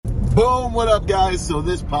Boom, what up, guys? So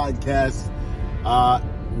this podcast,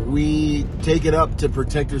 we take it up to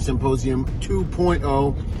Protector Symposium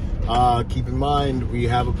 2.0. Keep in mind, we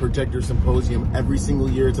have a Protector Symposium every single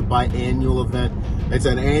year. It's a biannual event. It's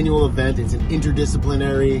an annual event. It's an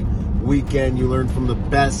interdisciplinary weekend. You learn from the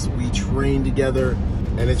best. We train together,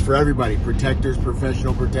 and it's for everybody. Protectors,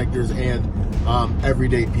 professional protectors, and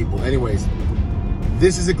everyday people. Anyways,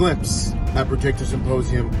 this is a glimpse at Protector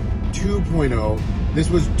Symposium 2.0. This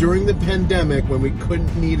was during the pandemic when we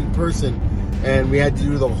couldn't meet in person, and we had to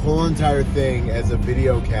do the whole entire thing as a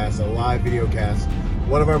video cast, a live video cast.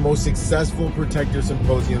 One of our most successful Protector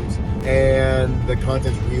Symposiums, and the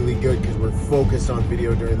content's really good because we're focused on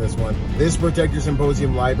video during this one. This Protector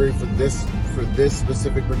Symposium library for this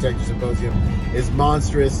specific Protector Symposium is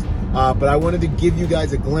monstrous, but I wanted to give you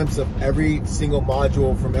guys a glimpse of every single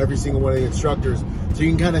module from every single one of the instructors, so you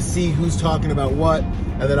can kind of see who's talking about what.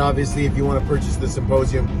 And then obviously if you want to purchase the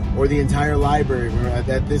symposium or the entire library,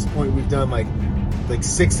 at this point we've done like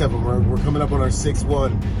 6 of them. We're coming up on our 6th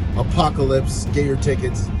one, Apocalypse. Get your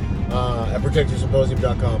tickets at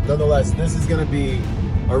protectorsymposium.com. Nonetheless, this is going to be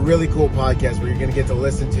a really cool podcast where you're going to get to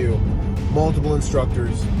listen to multiple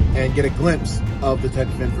instructors and get a glimpse of the type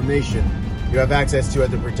of information you have access to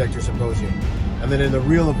at the Protector Symposium. And then in the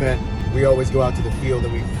real event, we always go out to the field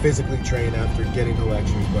and we physically train after getting the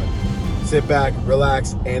lectures. But sit back,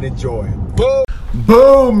 relax, and enjoy. Boom!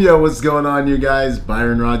 Boom! Yo, what's going on, you guys?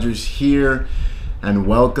 Byron Rogers here, and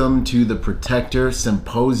welcome to the Protector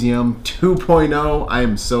Symposium 2.0. I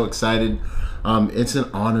am so excited. It's an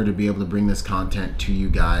honor to be able to bring this content to you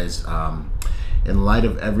guys. In light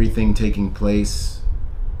of everything taking place,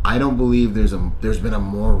 I don't believe there's been a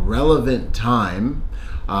more relevant time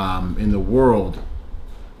in the world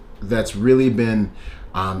that's really been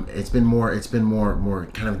it's been more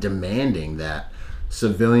kind of demanding that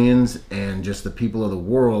civilians and just the people of the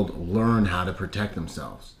world learn how to protect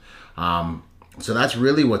themselves. So that's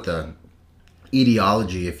really what the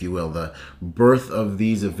etiology, if you will, the birth of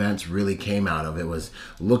these events really came out of. It was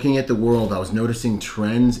looking at the world. I was noticing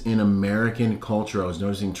trends in American culture. I was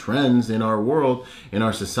noticing trends in our world, in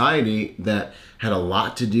our society, that had a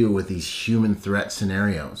lot to do with these human threat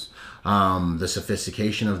scenarios. The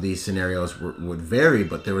sophistication of these scenarios would vary,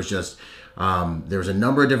 but there was just there was a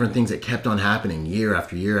number of different things that kept on happening year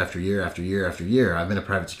after year after year after year after year. I've been a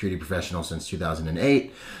private security professional since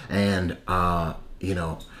 2008, and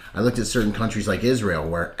I looked at certain countries like Israel,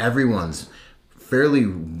 where everyone's fairly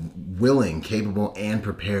willing, capable, and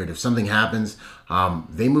prepared. If something happens,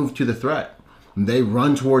 they move to the threat. They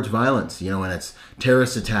run towards violence, and it's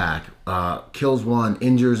terrorist attack, kills one,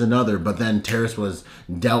 injures another, but then terrorist was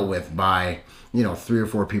dealt with by, 3 or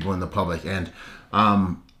 4 people in the public. And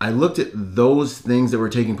I looked at those things that were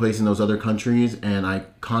taking place in those other countries, and I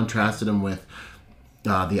contrasted them with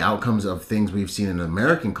the outcomes of things we've seen in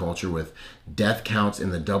American culture, with death counts in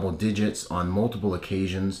the double digits on multiple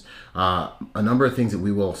occasions, a number of things that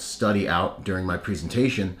we will study out during my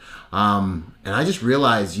presentation. And I just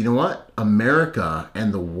realized, you know what? America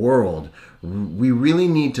and the world, we really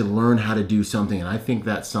need to learn how to do something. And I think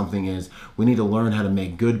that something is we need to learn how to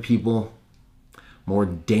make good people more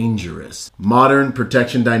dangerous. Modern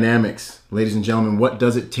protection dynamics. Ladies and gentlemen, what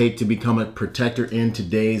does it take to become a protector in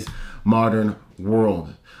today's modern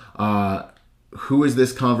world? Who is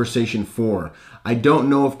this conversation for? I don't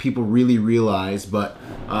know if people really realize, but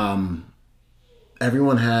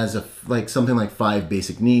everyone has something like 5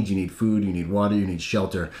 basic needs. You need food, you need water, you need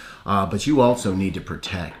shelter, but you also need to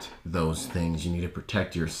protect those things. You need to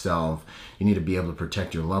protect yourself. You need to be able to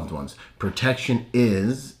protect your loved ones. Protection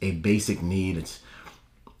is a basic need. It's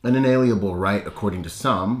an inalienable right according to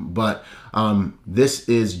some, but this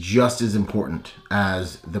is just as important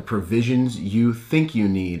as the provisions you think you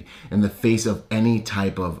need in the face of any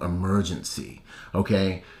type of emergency.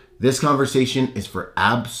 Okay, this conversation is for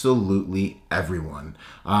absolutely everyone.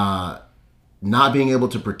 Not being able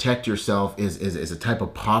to protect yourself is a type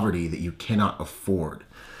of poverty that you cannot afford.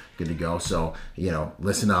 Good to go. So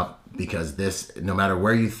listen up, because this, no matter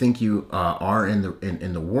where you think you are in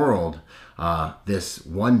the world, this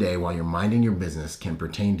one day while you're minding your business can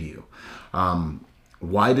pertain to you.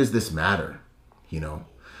 Why does this matter?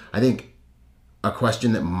 I think a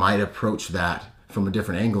question that might approach that from a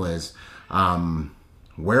different angle is,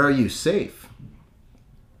 where are you safe?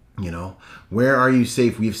 Where are you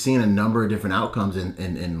safe? We've seen a number of different outcomes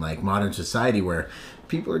in like modern society where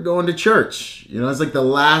people are going to church. It's like the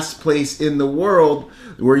last place in the world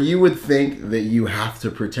where you would think that you have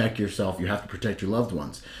to protect yourself, you have to protect your loved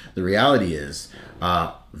ones. The reality is,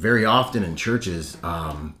 very often in churches,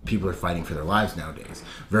 people are fighting for their lives nowadays.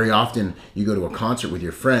 Very often you go to a concert with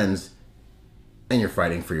your friends and you're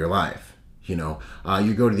fighting for your life. You know,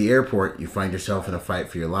 you go to the airport, you find yourself in a fight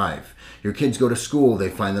for your life. Your kids go to school, they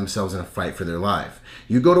find themselves in a fight for their life.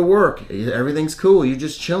 You go to work, everything's cool, you're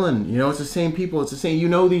just chilling. You know, it's the same people, it's the same, you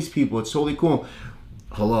know these people, it's totally cool.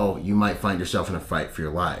 Hello, you might find yourself in a fight for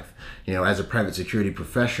your life. You know, as a private security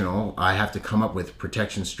professional, I have to come up with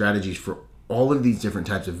protection strategies for all of these different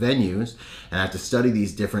types of venues, and I have to study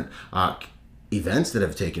these different events that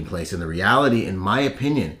have taken place. And the reality, in my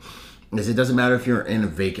opinion, is it doesn't matter if you're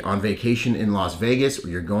on vacation in Las Vegas, or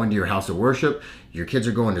you're going to your house of worship, your kids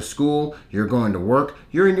are going to school, you're going to work,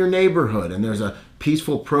 you're in your neighborhood, and there's a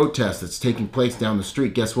peaceful protest that's taking place down the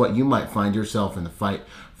street. Guess what? You might find yourself in the fight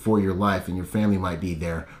for your life, and your family might be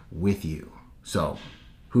there with you. So,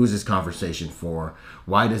 who's this conversation for?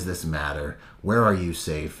 Why does this matter? Where are you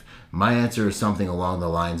safe? My answer is something along the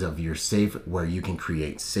lines of you're safe where you can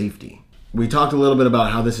create safety. We talked a little bit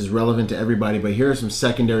about how this is relevant to everybody, but here are some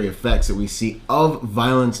secondary effects that we see of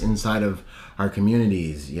violence inside of our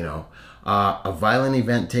communities. You know, a violent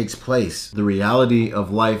event takes place. The reality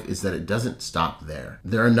of life is that it doesn't stop there.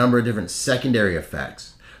 There are a number of different secondary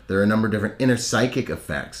effects. There are a number of different inner psychic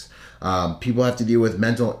effects. People have to deal with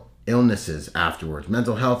mental illnesses afterwards,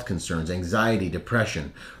 mental health concerns, anxiety,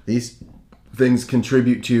 depression. These things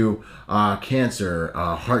contribute to cancer,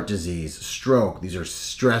 heart disease, stroke. These are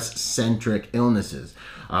stress-centric illnesses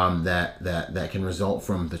that can result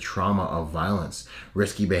from the trauma of violence.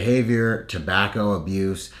 Risky behavior, tobacco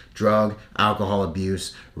abuse, drug, alcohol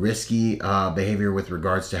abuse, risky behavior with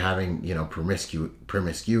regards to having, you know,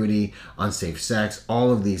 promiscuity, unsafe sex.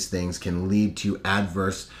 All of these things can lead to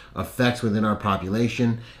adverse effects within our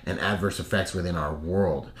population and adverse effects within our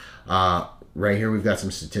world. Right here, we've got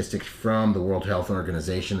some statistics from the World Health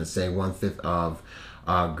Organization that say 1/5 of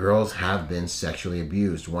girls have been sexually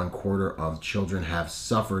abused. 1/4 of children have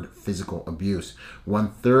suffered physical abuse.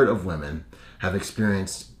 1/3 of women have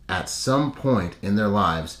experienced at some point in their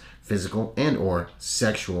lives physical and or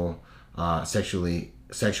sexual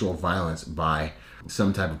violence by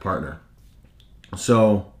some type of partner.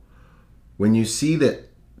 So when you see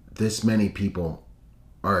that this many people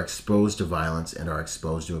are exposed to violence and are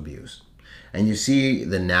exposed to abuse, and you see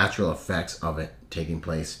the natural effects of it taking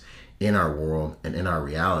place in our world and in our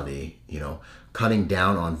reality, you know, cutting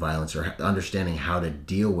down on violence or understanding how to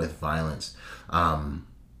deal with violence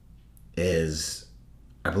is,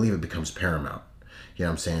 I believe it becomes paramount. You know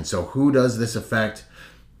what I'm saying? So who does this affect?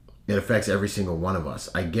 It affects every single one of us.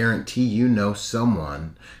 I guarantee you know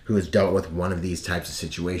someone who has dealt with one of these types of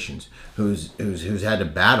situations, who's had to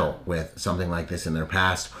battle with something like this in their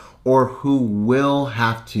past, or who will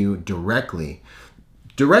have to directly,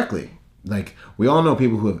 like we all know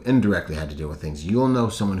people who have indirectly had to deal with things. You'll know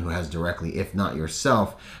someone who has directly, if not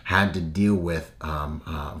yourself, had to deal with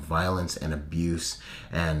violence and abuse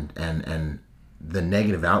and the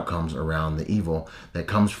negative outcomes around the evil that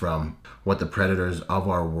comes from what the predators of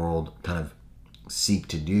our world kind of seek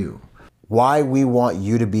to do. Why we want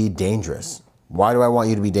you to be dangerous. Why do I want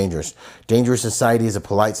you to be dangerous? Dangerous society is a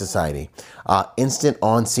polite society. Instant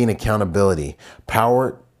on-scene accountability.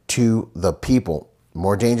 Power to the people.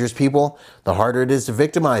 More dangerous people, the harder it is to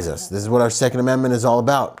victimize us. This is what our Second Amendment is all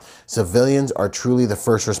about. Civilians are truly the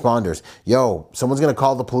first responders. Yo, someone's going to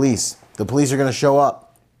call the police. The police are going to show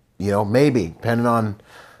up. You know, maybe, depending on,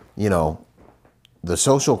 you know, the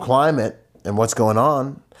social climate and what's going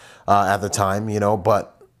on at the time, you know,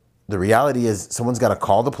 but the reality is someone's got to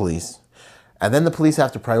call the police. And then the police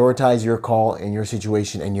have to prioritize your call and your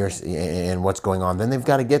situation and what's going on. Then they've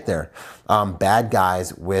got to get there. A bad guy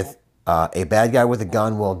with a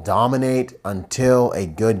gun will dominate until a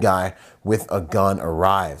good guy with a gun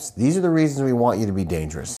arrives. These are the reasons we want you to be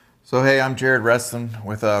dangerous. So hey, I'm Jared Reston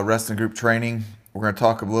with Reston Group Training. We're going to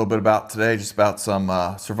talk a little bit about today, just about some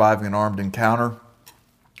surviving an armed encounter,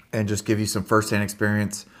 and just give you some firsthand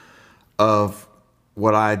experience of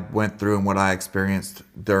what I went through and what I experienced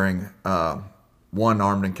during one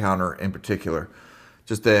armed encounter in particular.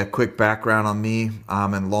 Just a quick background on me.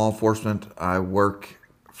 I'm in law enforcement. I work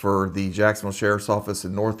for the Jacksonville Sheriff's Office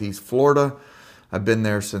in Northeast Florida. I've been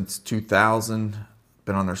there since 2000.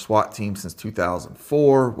 Been on their SWAT team since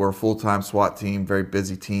 2004. We're a full-time SWAT team, very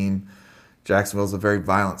busy team. Jacksonville's a very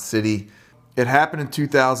violent city. It happened in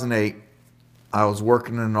 2008. I was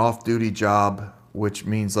working an off-duty job, which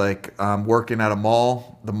means like I'm working at a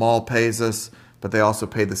mall. The mall pays us, but they also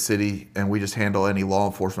pay the city, and we just handle any law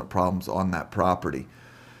enforcement problems on that property.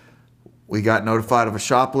 We got notified of a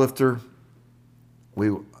shoplifter. We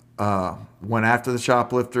went after the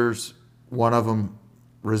shoplifters. One of them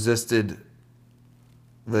resisted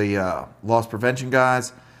the loss prevention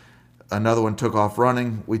guys. Another one took off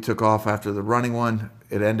running. We took off after the running one.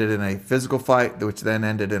 It ended in a physical fight, which then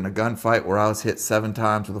ended in a gunfight where I was hit 7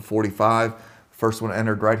 times with a 45. First one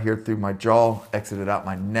entered right here through my jaw, exited out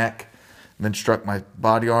my neck, then struck my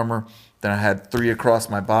body armor. Then I had 3 across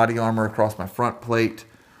my body armor, across my front plate.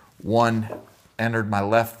 1 entered my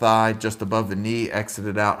left thigh just above the knee,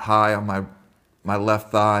 exited out high on my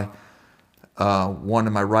left thigh. 1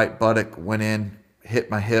 in my right buttock, went in,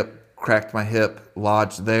 hit my hip, cracked my hip,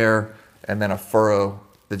 lodged there, and then a furrow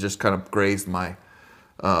that just kind of grazed my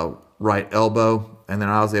right elbow. And then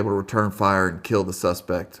I was able to return fire and kill the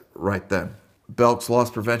suspect right then. Belk's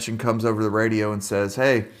Loss Prevention comes over the radio and says,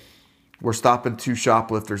 hey, we're stopping 2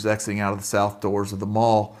 shoplifters exiting out of the south doors of the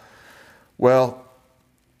mall. Well,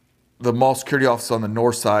 the mall security office is on the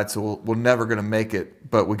north side, so we're never going to make it.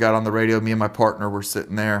 But we got on the radio, me and my partner were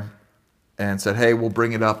sitting there and said, hey, we'll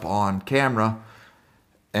bring it up on camera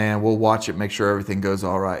and we'll watch it, make sure everything goes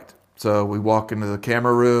all right. So we walk into the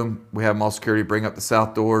camera room. We have mall security bring up the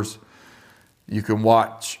south doors. You can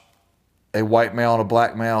watch a white male and a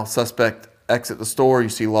black male suspect exit the store. You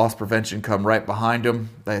see Loss Prevention come right behind them.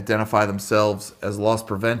 They identify themselves as Loss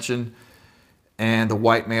Prevention, and the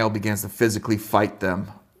white male begins to physically fight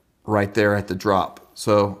them right there at the drop.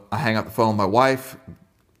 So I hang up the phone with my wife.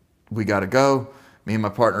 We got to go. Me and my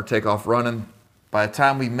partner take off running. By the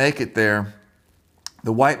time we make it there,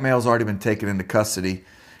 the white male's already been taken into custody,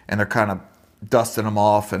 and they're kind of dusting them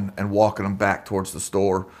off and walking them back towards the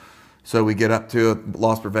store. So we get up to it,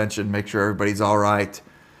 Loss Prevention, make sure everybody's all right.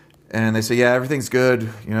 And they say, yeah, everything's good.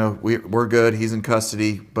 You know, we're good. He's in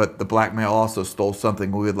custody. But the black male also stole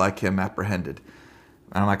something. We would like him apprehended.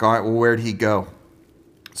 And I'm like, all right, well, where'd he go?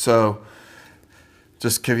 So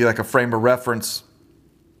just give you like a frame of reference.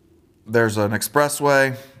 There's an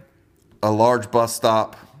expressway, a large bus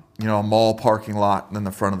stop, you know, a mall parking lot, and then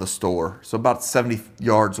the front of the store. So about 70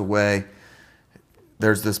 yards away,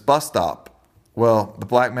 there's this bus stop. Well, the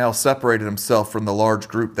black male separated himself from the large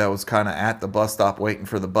group that was kind of at the bus stop waiting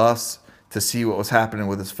for the bus to see what was happening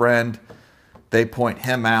with his friend. They point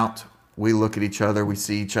him out. We look at each other. We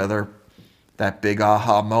see each other. That big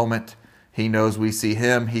aha moment. He knows we see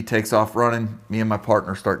him. He takes off running. Me and my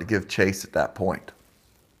partner start to give chase at that point.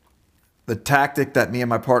 The tactic that me and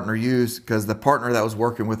my partner use, because the partner that was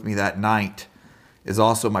working with me that night is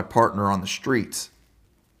also my partner on the streets.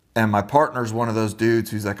 And my partner's one of those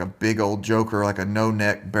dudes who's like a big old joker, like a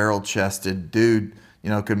no-neck, barrel-chested dude, you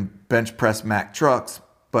know, can bench press Mack trucks,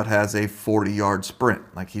 but has a 40-yard sprint.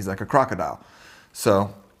 Like he's like a crocodile.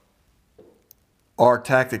 So our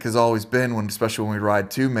tactic has always been, especially when we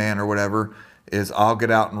ride 2-man or whatever, is I'll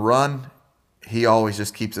get out and run. He always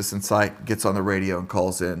just keeps us in sight, gets on the radio and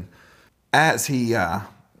calls in. As he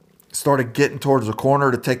started getting towards the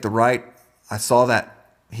corner to take the right, I saw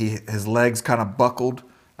that his legs kind of buckled.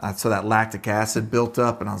 So that lactic acid built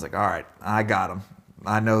up, and I was like, all right, I got him.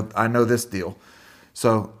 I know this deal.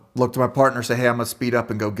 So looked at my partner, say, hey, I'm going to speed up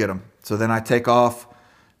and go get him. So then I take off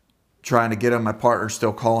trying to get him. My partner's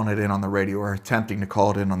still calling it in on the radio, or attempting to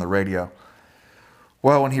call it in on the radio.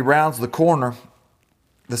 Well, when he rounds the corner,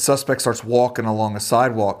 the suspect starts walking along a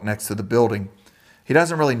sidewalk next to the building. He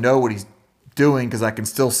doesn't really know what he's doing because I can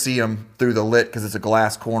still see him through the lit because it's a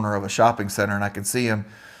glass corner of a shopping center, and I can see him.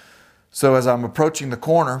 So as I'm approaching the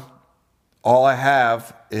corner, all I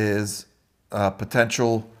have is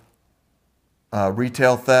potential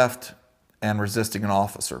retail theft and resisting an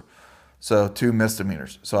officer. So 2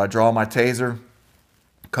 misdemeanors. So I draw my taser,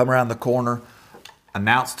 come around the corner,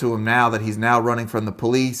 announce to him now that he's now running from the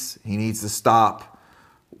police. He needs to stop.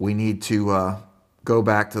 We need to go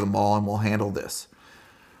back to the mall and we'll handle this.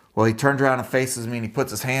 Well, he turns around and faces me and he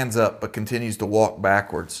puts his hands up but continues to walk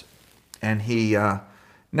backwards. And he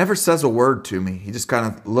never says a word to me. He just kind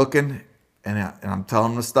of looking, and I'm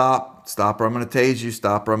telling him to stop or I'm going to tase you,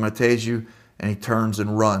 stop or I'm going to tase you, and he turns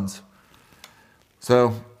and runs.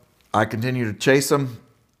 So I continue to chase him.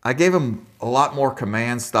 I gave him a lot more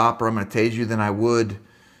commands, stop or I'm going to tase you, than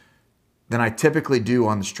I typically do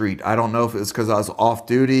on the street. I don't know if it was because I was off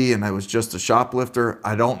duty and I was just a shoplifter.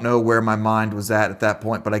 I don't know where my mind was at that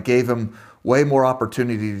point, but I gave him way more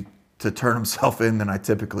opportunity to turn himself in than I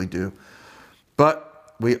typically do. But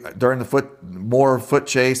during the foot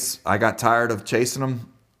chase, I got tired of chasing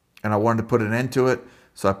him and I wanted to put an end to it.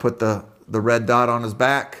 So I put the red dot on his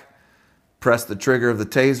back, pressed the trigger of the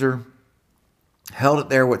taser, held it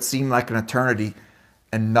there what seemed like an eternity,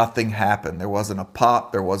 and nothing happened. There wasn't a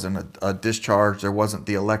pop, there wasn't a discharge, there wasn't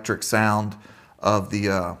the electric sound of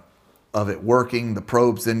it working. The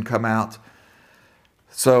probes didn't come out.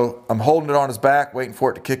 So I'm holding it on his back, waiting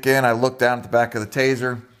for it to kick in. I look down at the back of the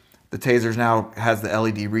taser. The taser now has the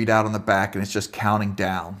LED readout on the back, and it's just counting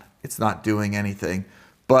down. It's not doing anything,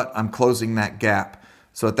 but I'm closing that gap.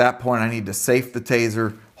 So at that point, I need to safe the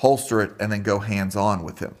taser, holster it, and then go hands-on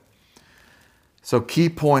with him. So key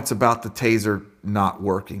points about the taser not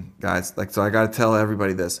working, guys. So I got to tell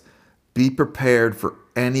everybody this. Be prepared for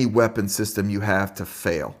any weapon system you have to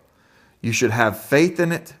fail. You should have faith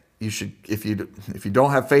in it. You should, if you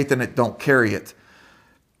don't have faith in it, don't carry it.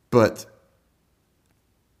 But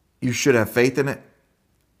you should have faith in it,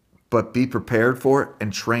 but be prepared for it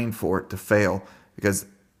and train for it to fail, because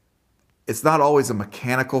it's not always a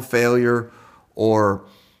mechanical failure or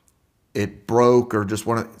it broke or just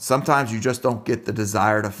sometimes you just don't get the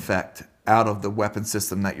desired effect out of the weapon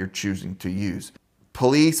system that you're choosing to use.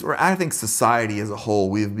 Police, or I think society as a whole,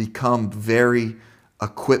 we've become very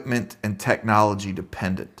equipment and technology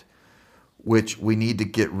dependent, which we need to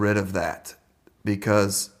get rid of that,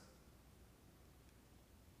 because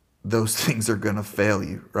those things are going to fail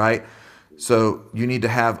you, right? So you need to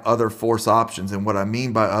have other force options. And what I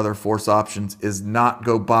mean by other force options is not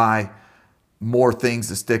go buy more things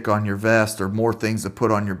to stick on your vest or more things to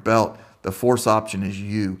put on your belt. The force option is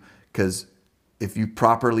you, because if you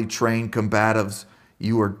properly train combatives,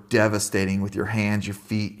 you are devastating with your hands, your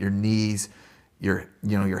feet, your knees, your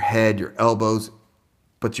head, your elbows.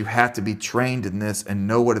 But you have to be trained in this and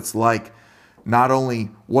know what it's like, not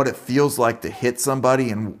only what it feels like to hit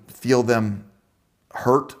somebody and feel them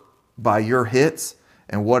hurt by your hits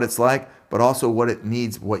and what it's like, but also what it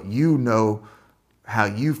needs, what you know, how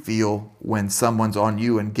you feel when someone's on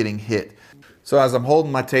you and getting hit. So as I'm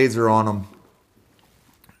holding my taser on him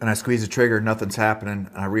and I squeeze the trigger, nothing's happening,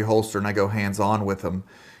 and I reholster and I go hands-on with him.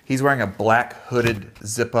 He's wearing a black hooded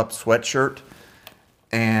zip-up sweatshirt,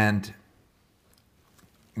 and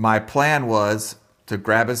my plan was to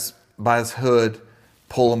grab his by his hood,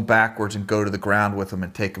 pull him backwards, and go to the ground with him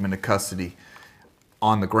and take him into custody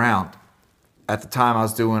on the ground. At the time, I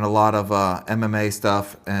was doing a lot of MMA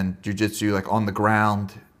stuff and jiu-jitsu, like on the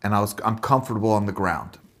ground, and I'm comfortable on the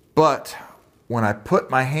ground. But when I put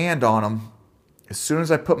my hand on him, as soon as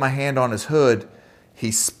I put my hand on his hood,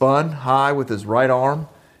 he spun high with his right arm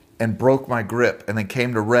and broke my grip, and then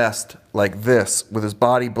came to rest like this with his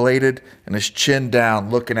body bladed and his chin down,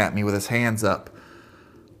 looking at me with his hands up,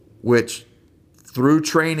 which through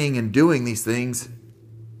training and doing these things,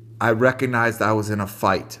 I recognized I was in a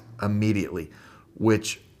fight immediately,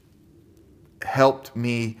 which helped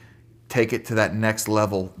me take it to that next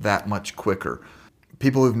level that much quicker.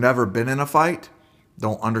 People who've never been in a fight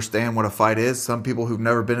don't understand what a fight is. Some people who've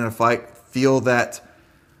never been in a fight feel that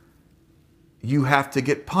you have to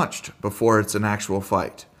get punched before it's an actual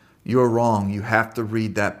fight. You're wrong. You have to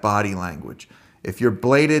read that body language. If you're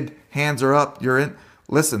bladed, hands are up, you're in.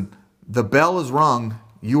 Listen, the bell is rung.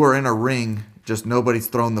 You are in a ring, just nobody's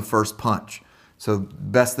thrown the first punch. So the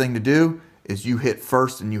best thing to do is you hit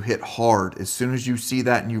first and you hit hard as soon as you see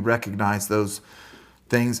that and you recognize those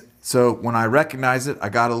things. So when I recognized it, I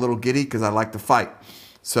got a little giddy because I like to fight.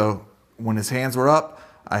 So when his hands were up,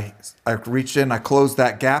 I reached in, I closed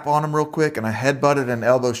that gap on him real quick, and I headbutted an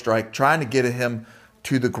elbow strike, trying to get him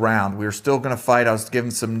to the ground. We were still going to fight. I was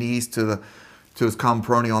giving some knees to his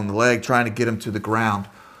comproni on the leg, trying to get him to the ground.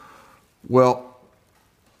 Well,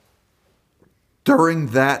 during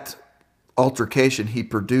that altercation, he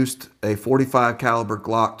produced a .45 caliber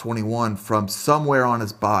Glock 21 from somewhere on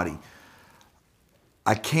his body.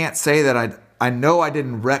 I can't say that I know I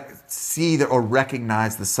didn't see or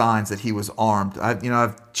recognize the signs that he was armed.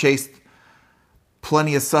 I've chased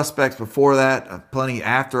plenty of suspects before that, plenty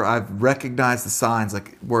after. I've recognized the signs,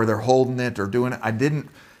 like where they're holding it or doing it. I didn't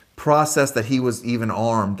process that he was even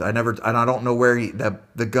armed. I don't know where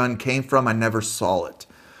the gun came from. I never saw it.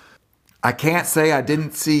 I can't say I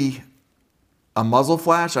didn't see a muzzle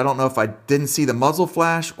flash. I don't know if I didn't see the muzzle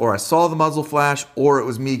flash or I saw the muzzle flash or it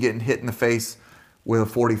was me getting hit in the face with a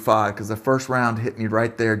 .45, because the first round hit me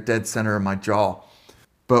right there, dead center of my jaw.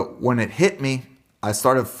 But when it hit me, I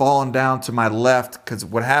started falling down to my left, because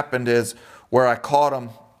what happened is where I caught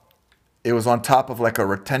him, it was on top of like a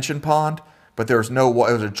retention pond, but it was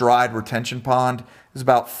a dried retention pond. It was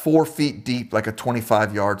about 4 feet deep, like a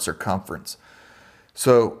 25-yard circumference.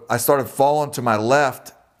 So I started falling to my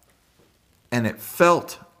left, and it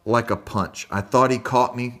felt like a punch. I thought he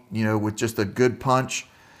caught me, with just a good punch.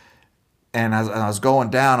 And as I was going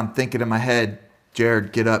down, I'm thinking in my head,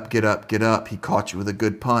 Jared, get up, get up, get up. He caught you with a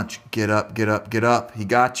good punch. Get up, get up, get up. He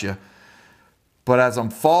got you. But as I'm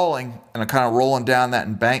falling and I'm kind of rolling down that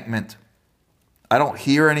embankment, I don't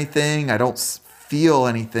hear anything. I don't feel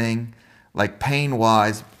anything like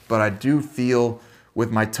pain-wise, but I do feel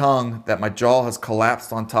with my tongue that my jaw has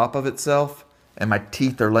collapsed on top of itself and my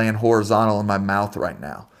teeth are laying horizontal in my mouth right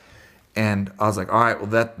now. And I was like, all right,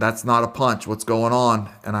 well, that's not a punch. What's going on?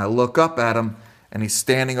 And I look up at him, and he's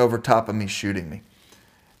standing over top of me shooting me.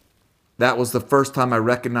 That was the first time I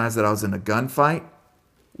recognized that I was in a gunfight.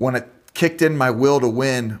 When it kicked in my will to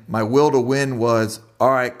win was,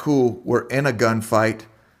 all right, cool, we're in a gunfight.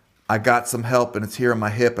 I got some help, and it's here on my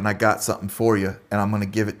hip, and I got something for you, and I'm going to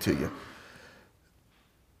give it to you.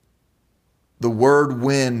 The word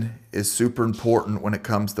win is super important when it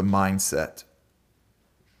comes to mindset.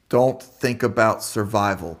 Don't think about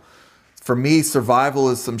survival. For me, survival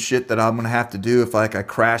is some shit that I'm going to have to do if I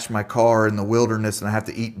crash my car in the wilderness and I have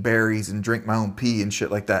to eat berries and drink my own pee and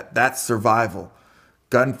shit like that. That's survival.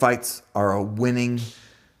 Gunfights are a winning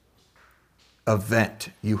event.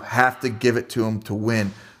 You have to give it to them to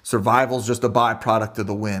win. Survival's just a byproduct of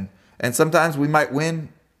the win. And sometimes we might win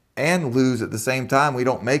and lose at the same time. We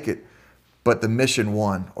don't make it. But the mission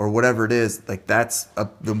won, or whatever it is, that's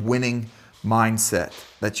the winning mindset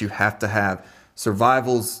that you have to have.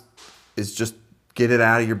 Survivals is just get it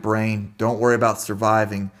out of your brain. Don't worry about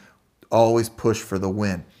surviving. Always push for the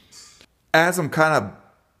win. As I'm kind of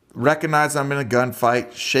recognizing I'm in a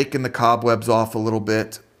gnfight, shaking the cobwebs off a little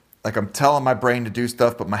bit, like I'm telling my brain to do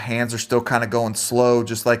stuff, but my hands are still kind of going slow,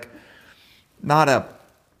 just like not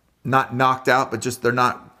knocked out, but just they're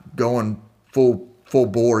not going full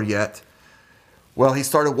bore yet. Well, he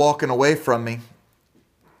started walking away from me,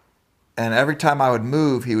 and every time I would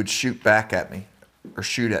move, he would shoot back at me, or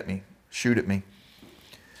shoot at me.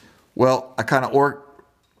 Well,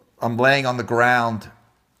 I'm laying on the ground.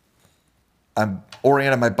 I'm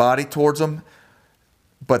orienting my body towards him,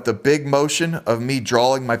 but the big motion of me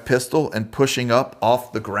drawing my pistol and pushing up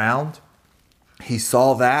off the ground, he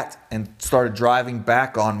saw that and started driving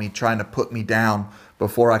back on me, trying to put me down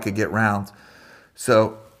before I could get round.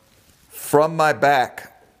 So from my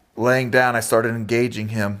back, laying down, I started engaging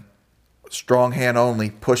him, strong hand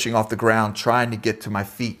only, pushing off the ground, trying to get to my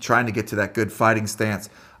feet, trying to get to that good fighting stance.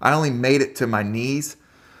 I only made it to my knees,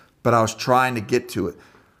 but I was trying to get to it.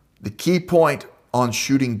 The key point on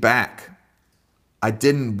shooting back, I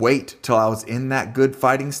didn't wait till I was in that good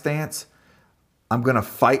fighting stance. I'm going to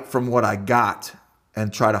fight from what I got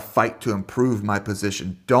and try to fight to improve my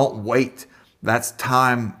position. Don't wait. That's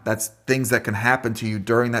time. That's things that can happen to you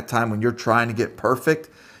during that time when you're trying to get perfect.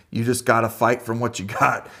 You just got to fight from what you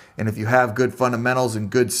got. And if you have good fundamentals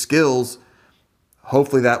and good skills,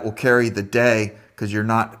 hopefully that will carry the day, because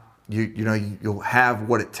you'll have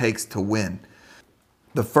what it takes to win.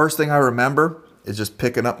 The first thing I remember is just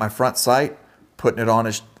picking up my front sight, putting it on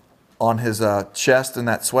his chest in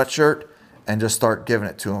that sweatshirt, and just start giving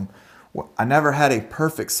it to him. I never had a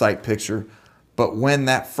perfect sight picture, but when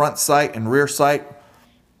that front sight and rear sight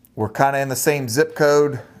were kind of in the same zip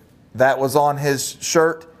code that was on his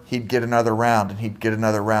shirt, he'd get another round, and he'd get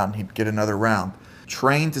another round, and he'd get another round.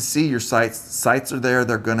 Train to see your sights. Sights are there.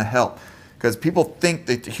 They're going to help. Because people think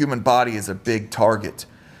that the human body is a big target.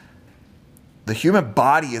 The human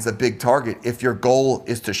body is a big target if your goal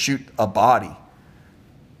is to shoot a body.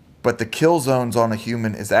 But the kill zones on a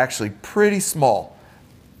human is actually pretty small.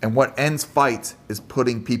 And what ends fights is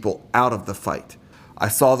putting people out of the fight. I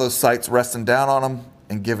saw those sights resting down on him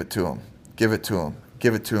and give it to him, give it to him,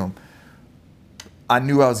 give it to him. I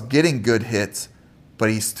knew I was getting good hits, but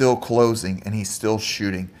he's still closing and he's still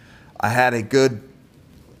shooting. I had a good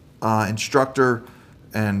instructor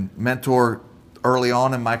and mentor early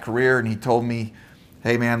on in my career, and he told me,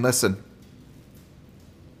 hey man, listen,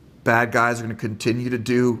 bad guys are going to continue to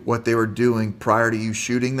do what they were doing prior to you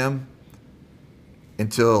shooting them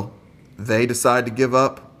until they decide to give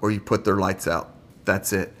up or you put their lights out.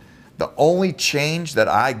 That's it. The only change that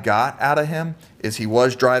I got out of him is he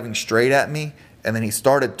was driving straight at me, and then he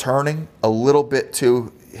started turning a little bit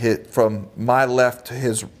to hit from my left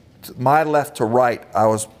to right. I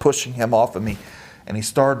was pushing him off of me, and he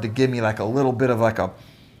started to give me like a little bit of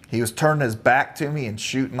he was turning his back to me and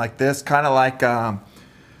shooting like this, kind of like a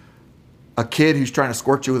kid who's trying to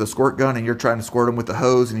squirt you with a squirt gun and you're trying to squirt him with a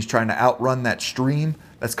hose, and he's trying to outrun that stream.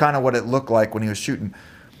 That's kind of what it looked like when he was shooting.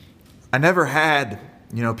 I never had,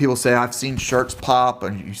 people say I've seen shirts pop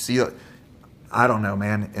and you see, I don't know,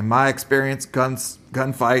 man. In my experience,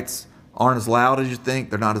 gunfights aren't as loud as you think.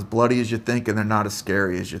 They're not as bloody as you think, and they're not as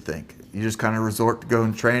scary as you think. You just kind of resort to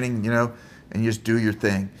going training, and you just do your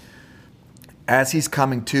thing. As he's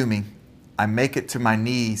coming to me, I make it to my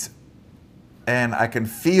knees, and I can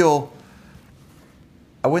feel,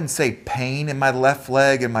 I wouldn't say pain in my left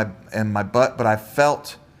leg and my butt, but I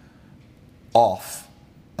felt off.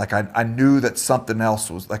 Like I knew that something else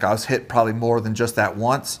was, like I was hit probably more than just that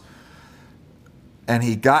once. And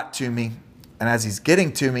he got to me, and as he's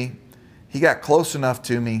getting to me, he got close enough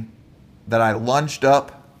to me that I lunged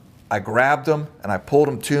up I grabbed him and I pulled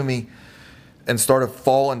him to me and started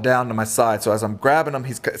falling down to my side. So as I'm grabbing him,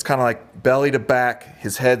 it's kind of like belly to back.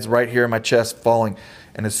 His head's right here in my chest falling.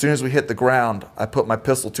 And as soon as we hit the ground, I put my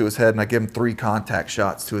pistol to his head and I give him 3 contact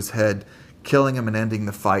shots to his head, killing him and ending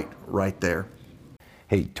the fight right there.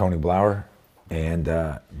 Hey, Tony Blauer, and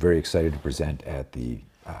very excited to present at the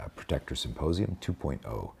Protector Symposium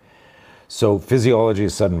 2.0. So, physiology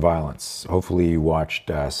of sudden violence. Hopefully you watched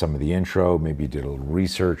some of the intro, maybe you did a little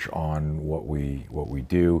research on what we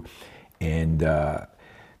do. And the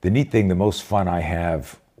neat thing, the most fun I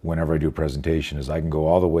have whenever I do a presentation is I can go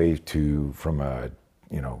all the way from a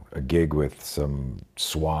gig with some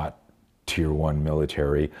SWAT, Tier 1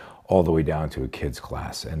 military, all the way down to a kid's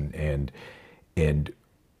class. And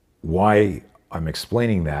why I'm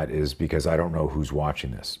explaining that is because I don't know who's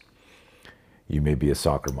watching this. You may be a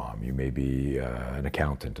soccer mom, you may be an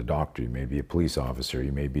accountant, a doctor, you may be a police officer,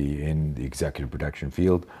 you may be in the executive protection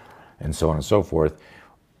field, and so on and so forth.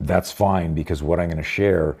 That's fine, because what I'm going to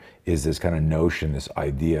share is this kind of notion, this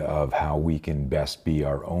idea of how we can best be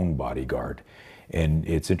our own bodyguard. And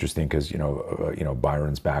it's interesting because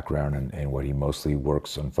Byron's background and what he mostly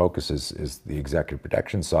works and focuses is the executive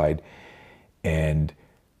protection side. And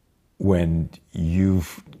when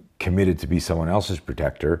you've committed to be someone else's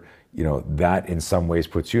protector, that in some ways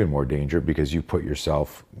puts you in more danger, because you put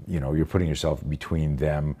yourself, you're putting yourself between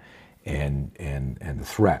them and the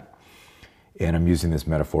threat. And I'm using this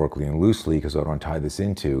metaphorically and loosely because I want to tie this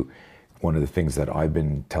into one of the things that I've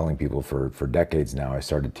been telling people for decades now. I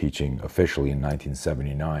started teaching officially in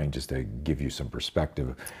 1979, just to give you some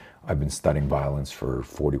perspective. I've been studying violence for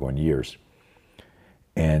 41 years.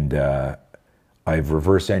 And I've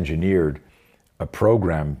reverse engineered a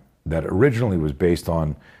program that originally was based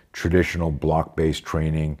on traditional block-based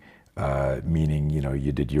training, meaning,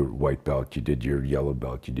 you did your white belt, you did your yellow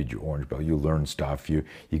belt, you did your orange belt, you learned stuff, you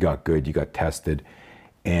got good, you got tested.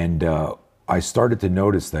 And I started to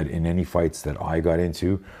notice that in any fights that I got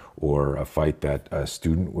into, or a fight that a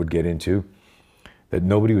student would get into, that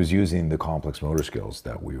nobody was using the complex motor skills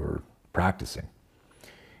that we were practicing.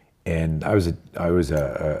 And I was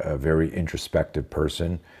a very introspective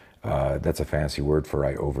person. That's a fancy word for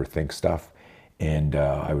I overthink stuff. And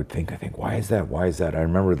I would think, why is that? Why is that? I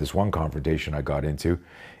remember this one confrontation I got into.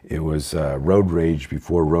 It was road rage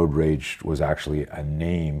before road rage was actually a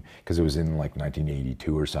name, because it was in like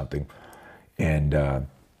 1982 or something. And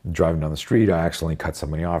driving down the street, I accidentally cut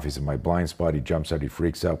somebody off. He's in my blind spot. He jumps out. He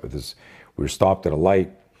freaks out with this. We were stopped at a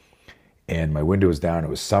light, and my window was down. It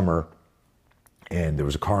was summer. And there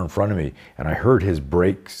was a car in front of me, and I heard his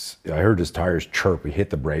brakes. I heard his tires chirp. He hit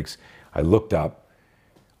the brakes. I looked up.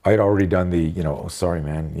 I had already done the, oh, sorry,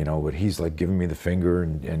 man, but he's like giving me the finger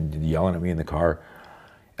and yelling at me in the car.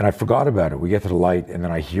 And I forgot about it. We get to the light, and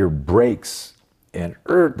then I hear brakes, and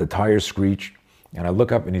the tires screech. And I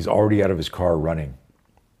look up, and he's already out of his car running.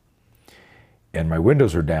 And my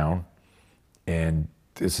windows are down, and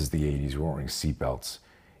this is the 80s. We're wearing seatbelts.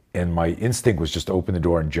 And my instinct was just to open the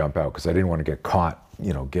door and jump out, because I didn't want to get caught,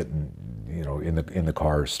 getting, in the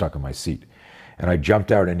car, stuck in my seat. And I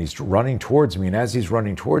jumped out, and he's running towards me. And as he's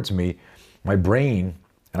running towards me, my brain,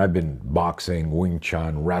 and I've been boxing, Wing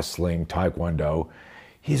Chun, wrestling, Taekwondo,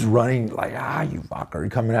 he's running like, you fucker,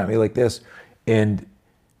 he's coming at me like this. And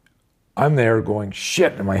I'm there going,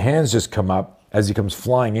 shit, and my hands just come up as he comes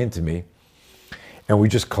flying into me. And we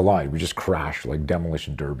just collide, we just crash like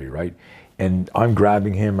demolition derby, right? And I'm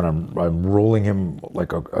grabbing him, and I'm rolling him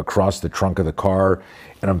like across the trunk of the car,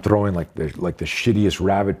 and I'm throwing like the shittiest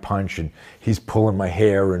rabbit punch, and he's pulling my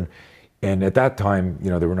hair, and at that time,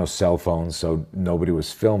 there were no cell phones, so nobody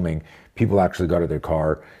was filming. People actually got out of their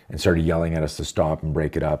car and started yelling at us to stop and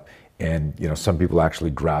break it up, and some people actually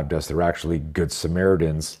grabbed us. They were actually good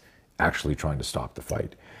Samaritans, actually trying to stop the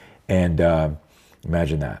fight, and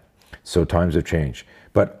imagine that. So times have changed.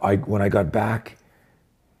 But when I got back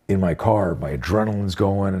in my car, my adrenaline's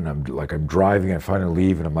going, and I'm driving, and I finally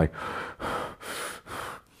leave, and I'm like,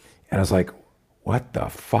 and I was like, what the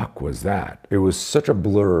fuck was that? It was such a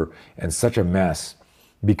blur and such a mess,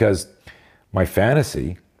 because my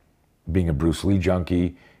fantasy, being a Bruce Lee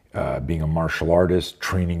junkie, being a martial artist,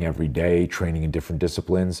 training every day, training in different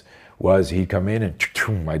disciplines, was he'd come in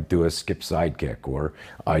and I'd do a skip side kick, or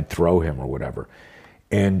I'd throw him or whatever.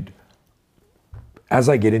 And as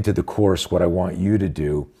I get into the course, what I want you to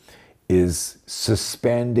do is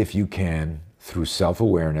suspend, if you can, through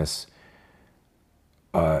self-awareness,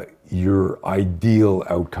 your ideal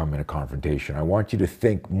outcome in a confrontation. I want you to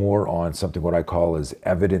think more on something what I call as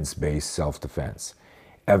evidence-based self-defense.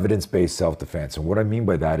 Evidence-based self-defense. And what I mean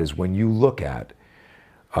by that is when you look at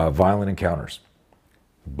violent encounters,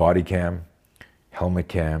 body cam, helmet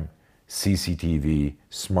cam, CCTV,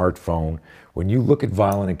 smartphone. When you look at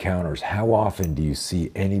violent encounters, how often do you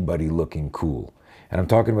see anybody looking cool? And I'm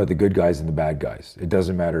talking about the good guys and the bad guys. It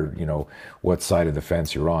doesn't matter, what side of the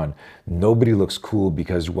fence you're on. Nobody looks cool,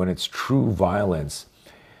 because when it's true violence,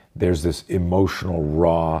 there's this emotional,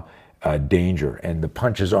 raw danger, and the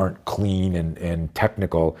punches aren't clean and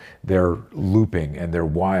technical. They're looping, and they're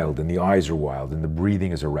wild, and the eyes are wild, and the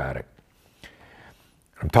breathing is erratic.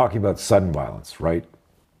 I'm talking about sudden violence, right?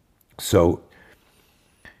 So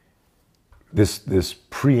this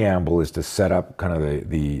preamble is to set up kind of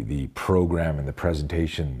the program and the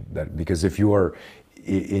presentation, that because if you are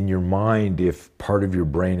in your mind, if part of your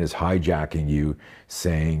brain is hijacking you,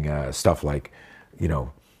 saying stuff like,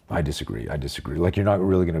 I disagree, like you're not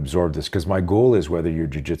really going to absorb this, because my goal is, whether you're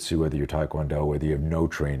jiu-jitsu, whether you're taekwondo, whether you have no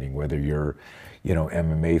training, whether you're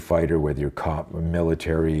MMA fighter, whether you're cop,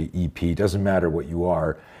 military, EP, doesn't matter what you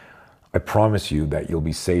are, I promise you that you'll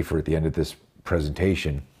be safer at the end of this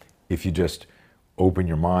presentation if you just open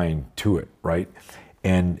your mind to it, right?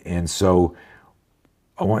 And so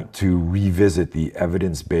I want to revisit the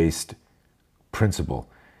evidence-based principle.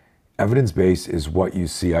 Evidence-based is what you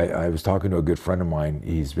see. I was talking to a good friend of mine.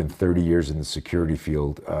 He's been 30 years in the security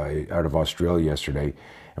field out of Australia yesterday,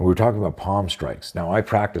 and we were talking about palm strikes. Now, I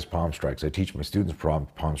practice palm strikes. I teach my students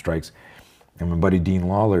palm strikes, and my buddy Dean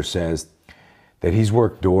Lawler says that he's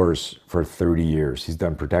worked doors for 30 years. He's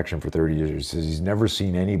done protection for 30 years. He says he's never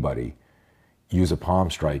seen anybody use a palm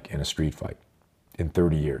strike in a street fight in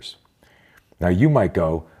 30 years. Now, you might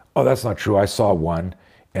go, oh, that's not true. I saw one.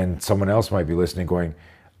 And someone else might be listening going,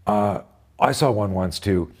 I saw one once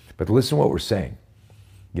too. But listen to what we're saying.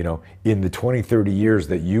 In the 20, 30 years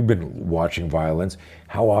that you've been watching violence,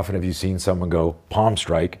 how often have you seen someone go palm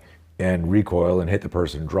strike and recoil and hit the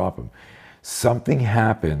person and drop them? Something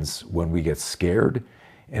happens when we get scared,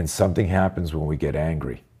 and something happens when we get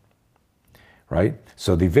angry, right?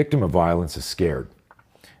 So the victim of violence is scared.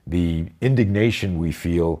 The indignation we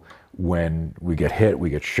feel when we get hit, we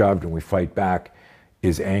get shoved, and we fight back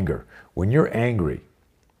is anger. When you're angry,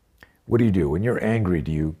 what do you do? When you're angry,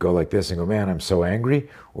 do you go like this and go, man, I'm so angry?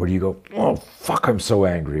 Or do you go, oh, fuck, I'm so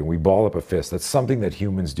angry, and we ball up a fist? That's something that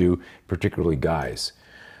humans do, particularly guys.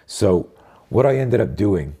 So what I ended up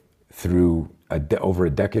doing through over a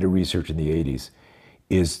decade of research in the 80s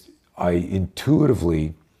is I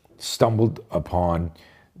intuitively stumbled upon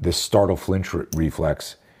this startle flinch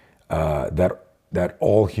reflex that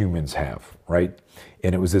all humans have, right?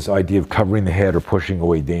 And it was this idea of covering the head or pushing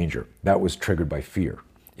away danger. That was triggered by fear,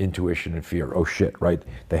 intuition and fear. Oh shit, right?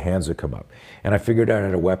 The hands would come up. And I figured out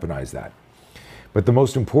how to weaponize that. But the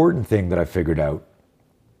most important thing that I figured out,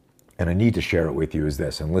 and I need to share it with you, is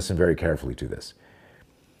this, and listen very carefully to this.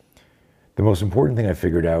 The most important thing I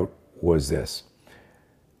figured out was this: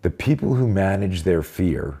 the people who manage their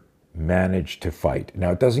fear manage to fight.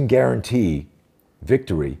 Now, it doesn't guarantee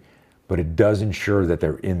victory, but it does ensure that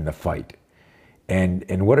they're in the fight.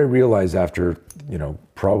 And what I realized after,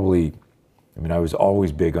 probably, I was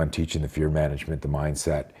always big on teaching the fear management, the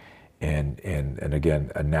mindset, and again,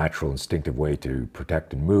 a natural instinctive way to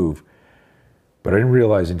protect and move. But I didn't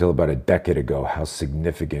realize until about a decade ago how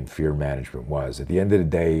significant fear management was. At the end of the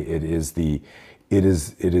day, it's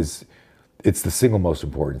the single most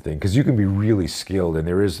important thing, because you can be really skilled, and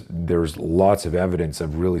there's lots of evidence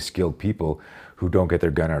of really skilled people who don't get their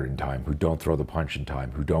gun out in time, who don't throw the punch in time,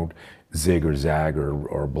 who don't zig or zag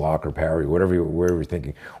or block or parry, whatever you're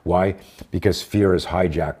thinking. Why? Because fear has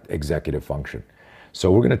hijacked executive function. So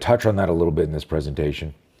we're going to touch on that a little bit in this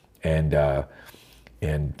presentation, and we're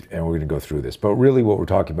going to go through this. But really what we're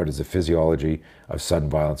talking about is the physiology of sudden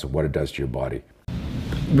violence and what it does to your body.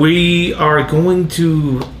 We are going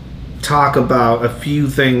to talk about a few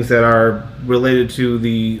things that are related to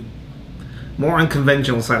the more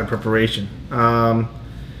unconventional side of preparation.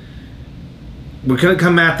 We're going to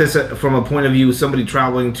come at this from a point of view of somebody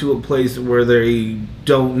traveling to a place where they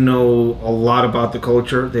don't know a lot about the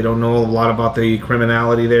culture. They don't know a lot about the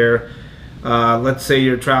criminality there. Let's say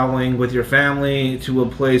you're traveling with your family to a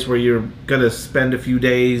place where you're going to spend a few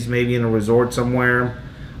days, maybe in a resort somewhere.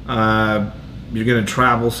 You're going to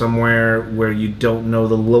travel somewhere where you don't know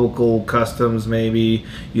the local customs. Maybe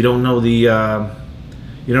you don't know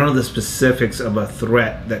the specifics of a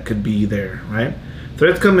threat that could be there, right?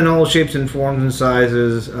 Threats come in all shapes and forms and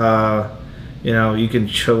sizes. You can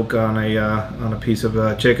choke on a piece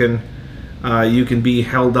of chicken. You can be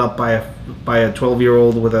held up by a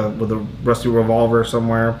 12-year-old with a rusty revolver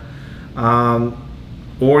somewhere,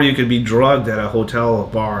 or you could be drugged at a hotel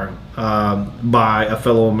bar by a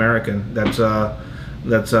fellow American that's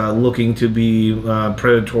looking to be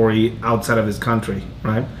predatory outside of his country,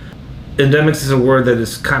 right? endemics is a word that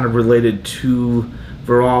is kind of related to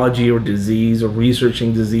virology or disease or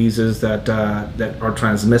researching diseases that are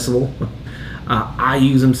transmissible. I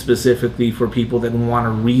use them specifically for people that want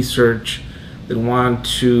to research, that want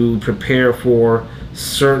to prepare for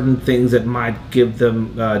certain things that might give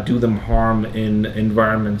them do them harm in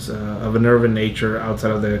environments of an urban nature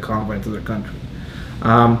outside of the confines of their country.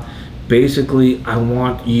 Basically, I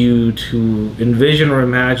want you to envision or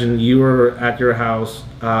imagine you are at your house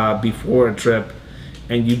before a trip,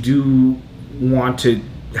 and you do want to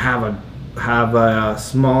have a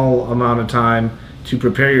small amount of time to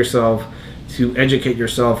prepare yourself, to educate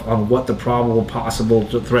yourself on what the probable possible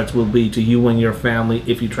threats will be to you and your family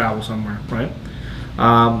if you travel somewhere, right?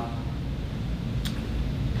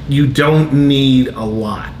 You don't need a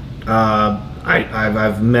lot.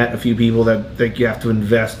 I've met a few people that think you have to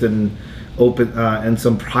invest in in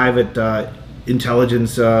some private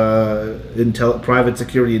intelligence, private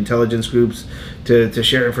security intelligence groups to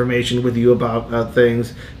share information with you about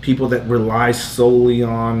things. People that rely solely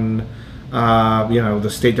on the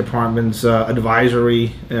State Department's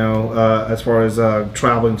advisory, as far as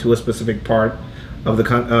traveling to a specific part of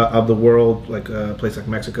the world, like a place like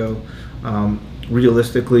Mexico.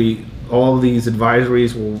 Realistically, all of these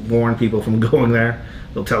advisories will warn people from going there.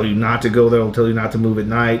 They'll tell you not to go there. They'll tell you not to move at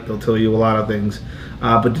night. They'll tell you a lot of things.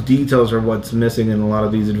 But the details are what's missing in a lot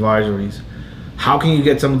of these advisories. How can you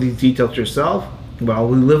get some of these details yourself? Well,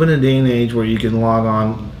 we live in a day and age where you can log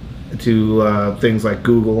on to things like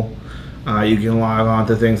Google. You can log on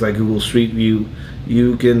to things like Google Street View.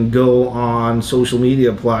 You can go on social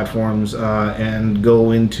media platforms and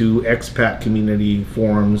go into expat community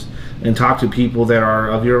forums and talk to people that are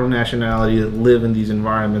of your own nationality that live in these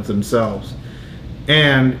environments themselves.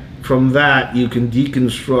 And from that, you can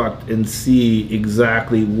deconstruct and see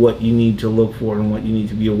exactly what you need to look for and what you need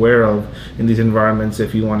to be aware of in these environments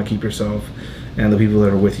if you want to keep yourself and the people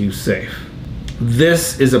that are with you safe.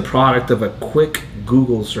 This is a product of a quick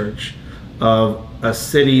Google search of a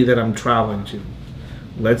city that I'm traveling to.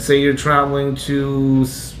 Let's say you're traveling to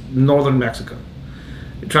northern Mexico.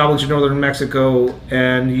 You're traveling to northern Mexico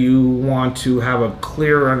and you want to have a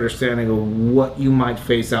clearer understanding of what you might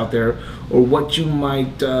face out there or what you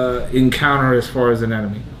might encounter as far as an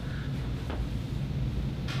enemy.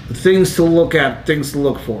 Things to look at, things to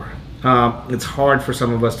look for. It's hard for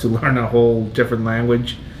some of us to learn a whole different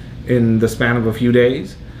language in the span of a few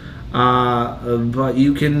days. But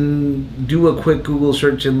you can do a quick Google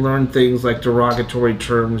search and learn things like derogatory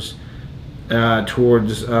terms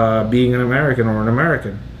towards being an American or an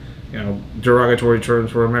American. Derogatory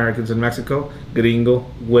terms for Americans in Mexico: gringo,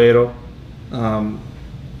 güero,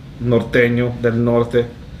 norteño del norte,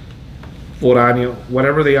 foráneo,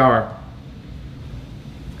 whatever they are.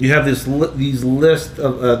 You have these list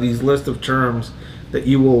of terms that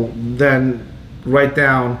you will then write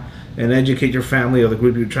down and educate your family or the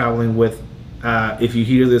group you're traveling with. If you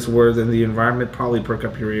hear this word in the environment, probably perk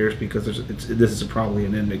up your ears because this is probably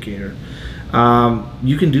an indicator.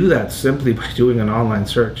 You can do that simply by doing an online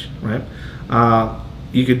search, right?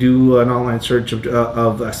 You could do an online search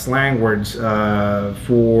of slang words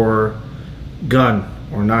for gun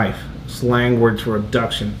or knife, slang words for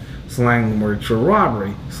abduction, slang words for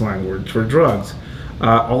robbery, slang words for drugs.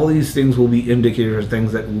 All these things will be indicators of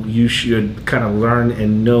things that you should kind of learn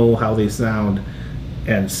and know how they sound,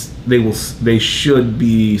 and they should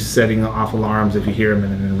be setting off alarms if you hear them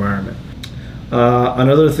in an environment.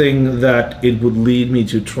 Another thing that it would lead me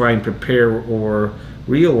to try and prepare or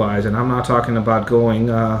realize, and I'm not talking about going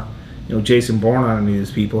Jason Bourne on any of these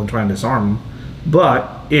people and trying to disarm them, but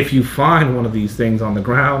if you find one of these things on the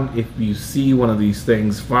ground, if you see one of these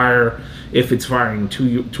things fire, if it's firing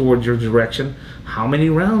towards your direction, how many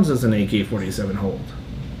rounds does an AK-47 hold?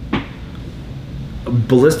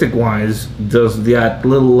 Ballistic wise, does that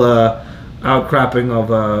little outcropping of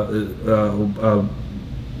a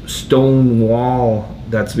stone wall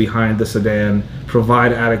that's behind the sedan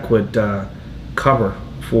provide adequate cover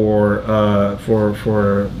for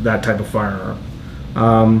that type of firearm?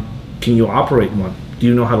 Can you operate one? Do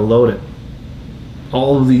you know how to load it?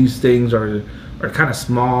 All of these things are kind of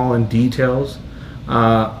small in details.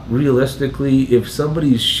 Realistically, if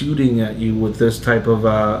somebody's shooting at you with this type of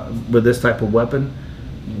weapon,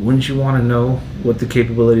 wouldn't you want to know what the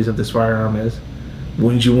capabilities of this firearm is?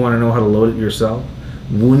 Wouldn't you want to know how to load it yourself?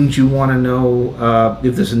 Wouldn't you want to know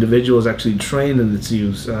if this individual is actually trained in its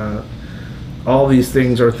use? All these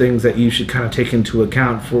things are things that you should kind of take into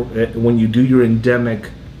account for when you do your endemic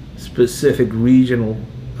specific regional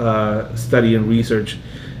study and research,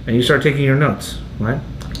 and you start taking your notes, right?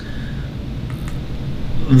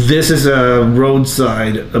 This is a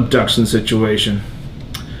roadside abduction situation.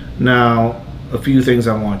 Now, a few things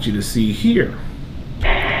I want you to see here.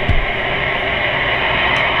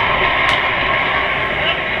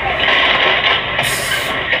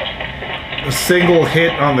 A single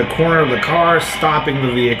hit on the corner of the car, stopping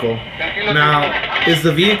the vehicle. Now, is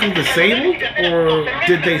the vehicle disabled, or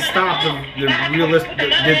did they stop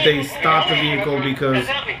did they stop the vehicle because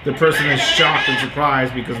the person is shocked and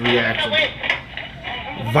surprised because of the action?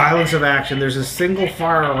 Violence of action. There's a single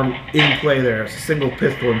firearm in play there. It's a single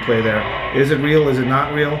pistol in play there. Is it real? Is it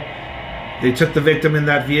not real? They took the victim in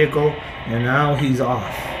that vehicle, and now he's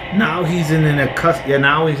off. Now he's in a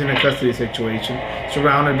custody situation,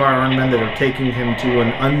 surrounded by armed men that are taking him to an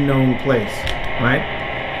unknown place. Right?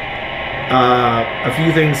 A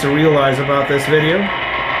few things to realize about this video.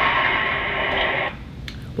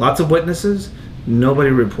 Lots of witnesses.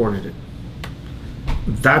 Nobody reported it.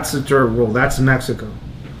 That's the third world. That's Mexico.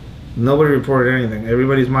 Nobody reported anything.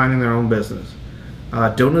 Everybody's minding their own business.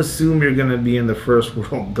 Don't assume you're going to be in the first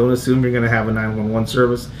world. Don't assume you're going to have a 911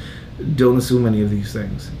 service. Don't assume any of these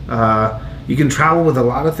things. You can travel with a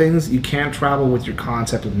lot of things. You can't travel with your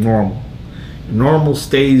concept of normal. Normal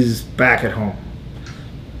stays back at home.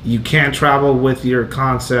 You can't travel with your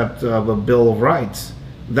concept of a Bill of Rights.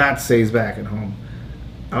 That stays back at home.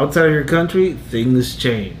 Outside of your country, things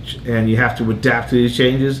change, and you have to adapt to these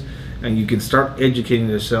changes, and you can start educating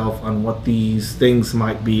yourself on what these things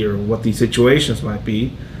might be or what these situations might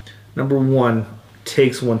be. Number one,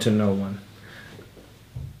 takes one to know one.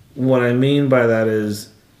 What I mean by that is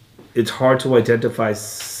it's hard to identify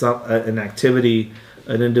an activity,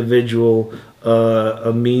 an individual,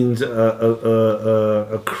 a means,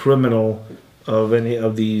 a criminal of any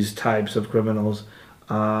of these types of criminals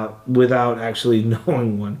without actually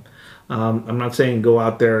knowing one. I'm not saying go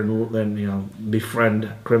out there and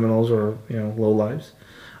befriend criminals or lowlifes.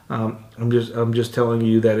 I'm just telling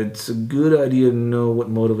you that it's a good idea to know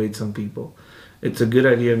what motivates some people. It's a good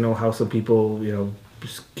idea to know how some people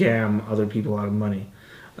scam other people out of money.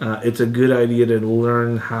 It's a good idea to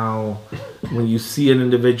learn how, when you see an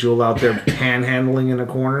individual out there panhandling in a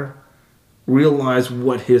corner, realize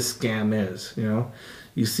what his scam is.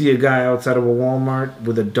 You see a guy outside of a Walmart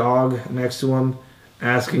with a dog next to him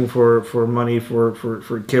asking for money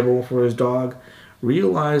for kibble for his dog.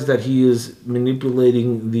 Realize that he is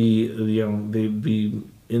manipulating the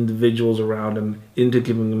individuals around him into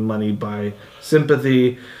giving him money by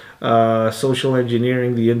sympathy, social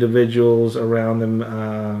engineering the individuals around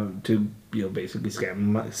them to basically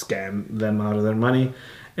scam them out of their money.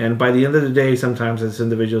 And by the end of the day, sometimes this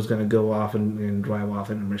individual is going to go off and drive off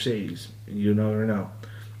in a Mercedes. You know or no.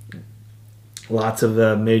 Lots of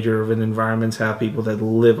major urban environments have people that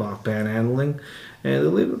live off panhandling, and they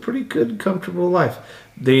live a pretty good, comfortable life.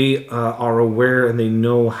 They are aware and they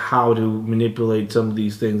know how to manipulate some of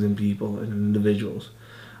these things in people and individuals.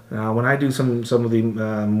 When I do some of the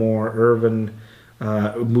more urban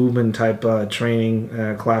movement type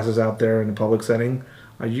training classes out there in the public setting,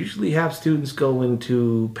 I usually have students go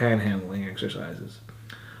into panhandling exercises.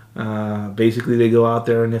 Basically, they go out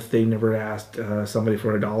there, and if they never asked somebody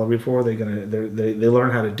for $1 before, they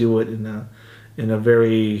learn how to do it in a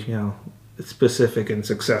very specific and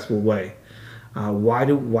successful way. Why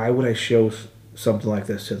would I show something like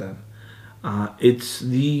this to them? It's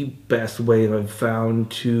the best way I've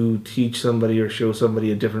found to teach somebody or show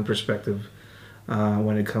somebody a different perspective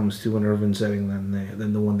when it comes to an urban setting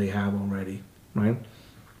than the one they have already, right?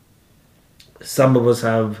 Some of us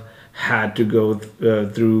have had to go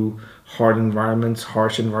through harsh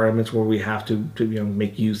environments where we have to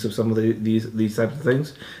make use of some of these types of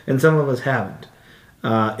things, and some of us haven't.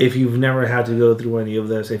 If you've never had to go through any of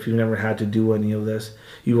this, if you've never had to do any of this,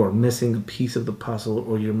 you are missing a piece of the puzzle,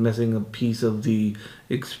 or you're missing a piece of the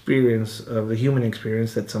experience, of the human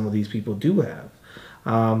experience that some of these people do have.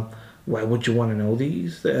 Why would you want to know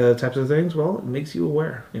these types of things? Well, it makes you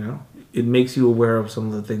aware, It makes you aware of some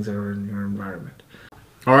of the things that are in your environment.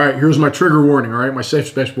 All right, here's my trigger warning, all right, my safe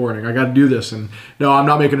space warning. I got to do this. And no, I'm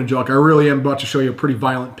not making a joke. I really am about to show you a pretty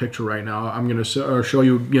violent picture right now. I'm going to show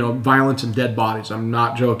you, violence and dead bodies. I'm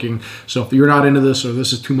not joking. So if you're not into this or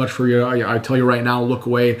this is too much for you, I tell you right now, look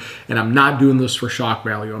away. And I'm not doing this for shock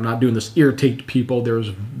value. I'm not doing this to irritate people. There's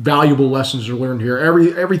valuable lessons to learn here.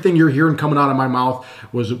 Everything you're hearing coming out of my mouth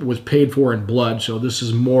was paid for in blood. So this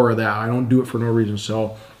is more of that. I don't do it for no reason.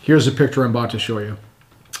 So here's the picture I'm about to show you.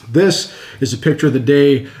 This is a picture of the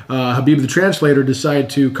day Habib the translator decided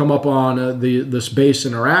to come up on this base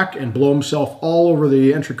in Iraq and blow himself all over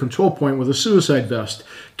the entry control point with a suicide vest,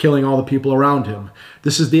 killing all the people around him.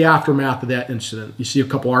 This is the aftermath of that incident. You see a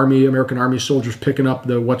couple American Army soldiers picking up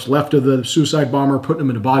what's left of the suicide bomber, putting them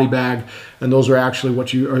in a body bag, and those are actually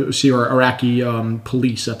what you see are Iraqi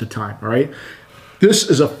police at the time. All right. This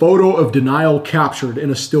is a photo of denial captured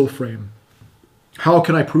in a still frame. How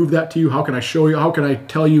can I prove that to you? How can I show you? How can I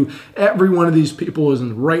tell you every one of these people is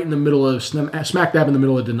right in the middle of, smack dab in the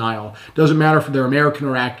middle of denial? Doesn't matter if they're American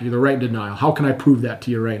or Iraqi, they're right in denial. How can I prove that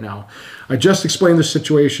to you right now? I just explained the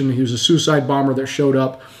situation. He was a suicide bomber that showed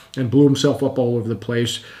up and blew himself up all over the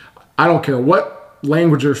place. I don't care what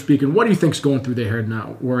language they're speaking. What do you think's going through their head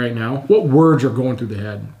right now? What words are going through the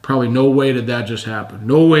head? Probably, no way did that just happen.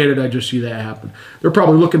 No way did I just see that happen. They're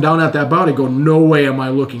probably looking down at that body going, no way am I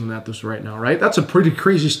looking at this right now, right? That's a pretty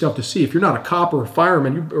crazy stuff to see. If you're not a cop or a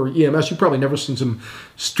fireman or EMS, you've probably never seen some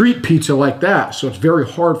street pizza like that. So it's very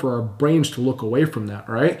hard for our brains to look away from that,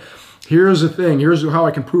 right? Here's the thing. Here's how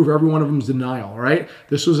I can prove every one of them is denial, right?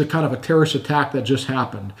 This was a kind of a terrorist attack that just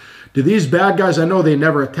happened. Do these bad guys, I know they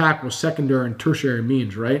never attack with secondary and tertiary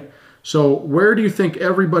means, right? So where do you think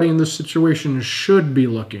everybody in this situation should be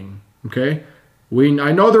looking, okay?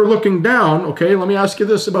 I know they're looking down, okay? Let me ask you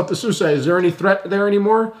this about the suicide. Is there any threat there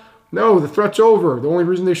anymore? No, the threat's over. The only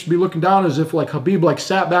reason they should be looking down is if like Habib like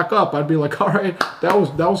sat back up. I'd be like, all right, that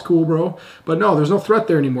was cool, bro. But no, there's no threat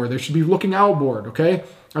there anymore. They should be looking outboard, okay?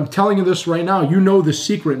 I'm telling you this right now. You know the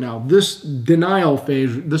secret now. This denial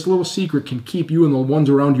phase, this little secret can keep you and the ones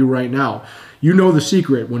around you right now. You know the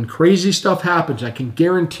secret. When crazy stuff happens, I can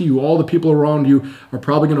guarantee you all the people around you are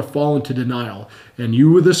probably going to fall into denial. And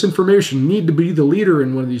you, with this information, need to be the leader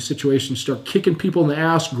in one of these situations. Start kicking people in the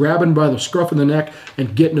ass, grabbing by the scruff of the neck,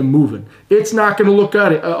 and getting them moving. It's not going to look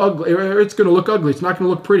ugly. It's going to look ugly. It's not going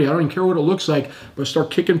to look pretty. I don't even care what it looks like. But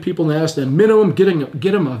start kicking people in the ass. And minimum, get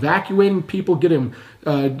them evacuating people, get them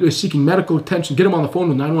seeking medical attention, get them on the phone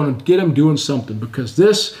with 911, get them doing something, because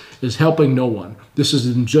this is helping no one. This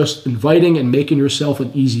is just inviting and making yourself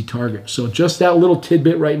an easy target. So just that little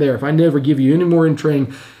tidbit right there. If I never give you any more in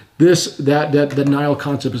training, that denial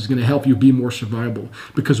concept is going to help you be more survivable.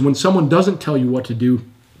 Because when someone doesn't tell you what to do,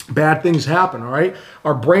 bad things happen, all right?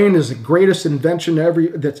 Our brain is the greatest invention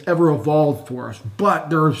that's ever evolved for us. But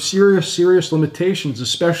there are serious limitations,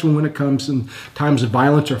 especially when it comes in times of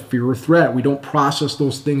violence or fear or threat. We don't process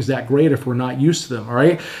those things that great if we're not used to them, all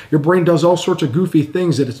right? Your brain does all sorts of goofy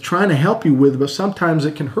things that it's trying to help you with, but sometimes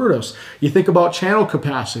it can hurt us. You think about channel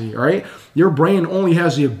capacity, all right? Your brain only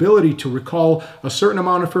has the ability to recall a certain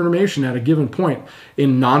amount of information at a given point.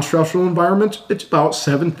 In non-stressful environments, it's about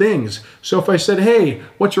 7 things. So if I said, hey,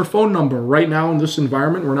 what's your phone number? Right now in this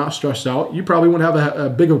environment, we're not stressed out. You probably wouldn't have a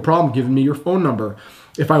big of a problem giving me your phone number.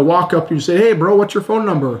 If I walk up and you say, hey, bro, what's your phone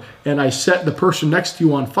number? And I set the person next to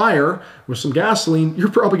you on fire with some gasoline,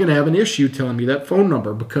 you're probably going to have an issue telling me that phone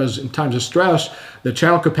number, because in times of stress, the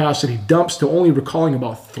channel capacity dumps to only recalling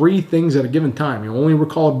about 3 things at a given time. You only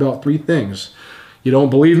recall about 3 things. You don't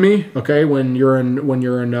believe me? Okay, when you're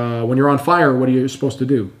on fire, what are you supposed to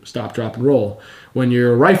do? Stop, drop, and roll. When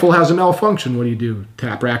your rifle has a malfunction, what do?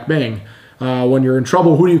 Tap, rack, bang. When you're in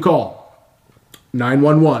trouble, who do you call?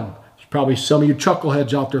 911. Probably some of you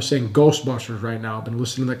chuckleheads out there saying Ghostbusters right now. I've been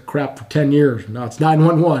listening to that crap for 10 years. Now it's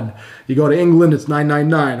 911. You go to England, it's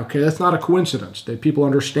 999. Okay, that's not a coincidence. People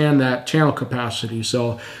understand that channel capacity.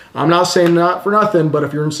 So I'm not saying that for nothing, but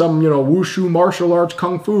if you're in some, wushu, martial arts,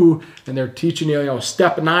 kung fu, and they're teaching you,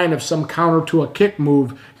 step 9 of some counter to a kick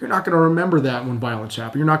move, you're not going to remember that when violence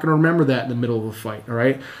happens. You're not going to remember that in the middle of a fight, all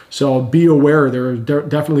right? So be aware. There are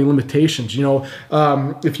definitely limitations.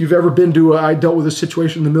 If you've ever I dealt with a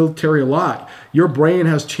situation in the military a lot. Your brain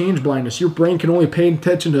has change blindness. Your brain can only pay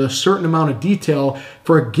attention to a certain amount of detail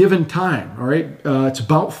for a given time, all right? It's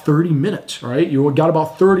about 30 minutes, all right? You've got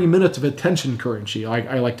about 30 minutes of attention currency,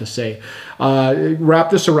 I like to say. Wrap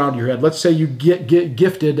this around your head. Let's say you get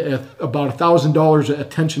gifted about $1,000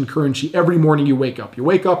 attention currency every morning you wake up. You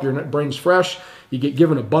wake up, your brain's fresh, you get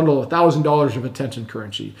given a bundle of $1,000 of attention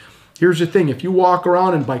currency. Here's the thing. If you walk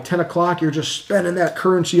around and by 10 o'clock, you're just spending that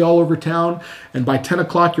currency all over town, and by 10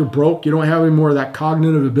 o'clock, you're broke, you don't have any more of that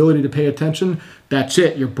cognitive ability to pay attention, that's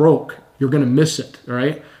it. You're broke. You're going to miss it, all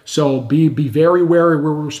right? So be very wary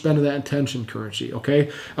where we're spending that attention currency, okay?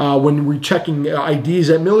 When we're checking IDs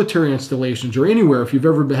at military installations or anywhere, if you've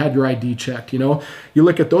ever had your ID checked, you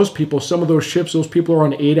look at those people, some of those ships, those people are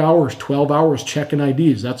on 8 hours, 12 hours checking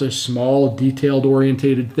IDs. That's a small, detailed,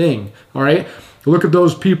 orientated thing, all right? Look at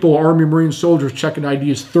those people, Army, Marine soldiers checking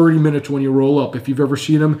IDs 30 minutes when you roll up. If you've ever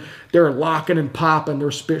seen them, they're locking and popping, they're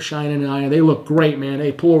spit shining and eye. They look great, man.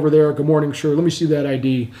 Hey, pull over there. Good morning, sir. Let me see that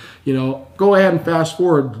ID. Go ahead and fast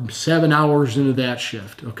forward 7 hours into that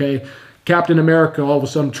shift, okay? Captain America all of a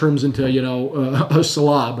sudden turns into, a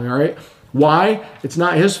slob, all right? Why? It's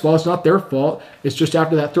not his fault. It's not their fault. It's just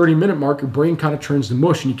after that 30-minute mark, your brain kind of turns to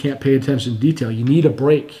mush and you can't pay attention to detail. You need a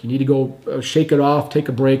break. You need to go shake it off, take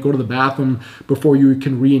a break, go to the bathroom before you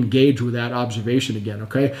can re-engage with that observation again,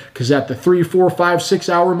 okay? Because at the 3, 4, 5, 6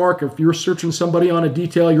 hour mark, if you're searching somebody on a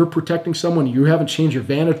detail, you're protecting someone, you haven't changed your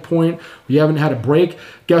vantage point, you haven't had a break,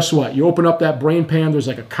 guess what? You open up that brain pan, there's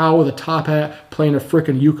like a cow with a top hat playing a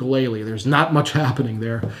freaking ukulele. There's not much happening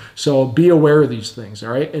there. So be aware of these things,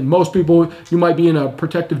 all right? And most people, you might be in a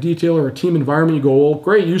protective detail or a team environment. You go, well,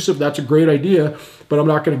 great, Yusuf, that's a great idea, but I'm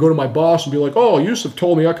not going to go to my boss and be like, oh, Yusuf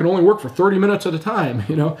told me I can only work for 30 minutes at a time.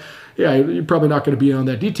 Yeah, you're probably not going to be on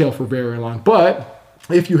that detail for very long. But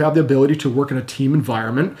if you have the ability to work in a team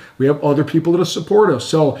environment, we have other people that support us.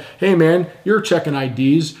 So, hey, man, you're checking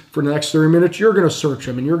IDs for the next 30 minutes. You're going to search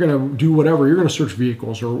them and you're going to do whatever. You're going to search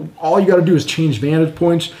vehicles, or all you got to do is change vantage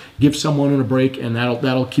points, give someone a break, and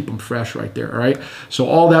that'll keep them fresh right there, all right? So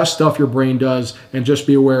all that stuff your brain does, and just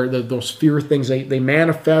be aware that those fear things, they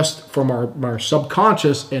manifest from our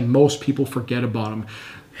subconscious, and most people forget about them.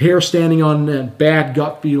 Hair standing on end, bad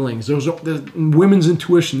gut feelings. Those are the women's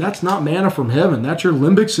intuition. That's not manna from heaven. That's your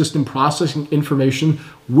limbic system processing information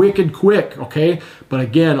wicked quick, okay? But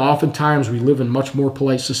again, oftentimes we live in much more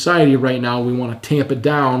polite society right now. We want to tamp it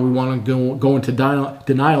down. We want to go into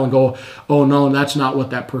denial and go, oh no, that's not what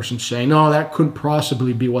that person's saying. No, that couldn't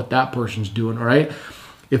possibly be what that person's doing, all right?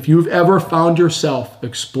 If you've ever found yourself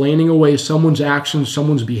explaining away someone's actions,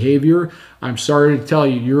 someone's behavior, I'm sorry to tell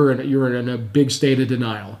you, you're in a big state of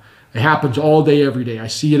denial. It happens all day, every day. I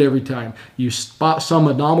see it every time. You spot some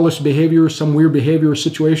anomalous behavior, some weird behavior or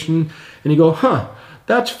situation, and you go,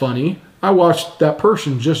 that's funny. I watched that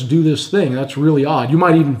person just do this thing. That's really odd. You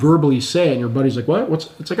might even verbally say it, and your buddy's like, what?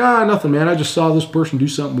 It's like, nothing, man. I just saw this person do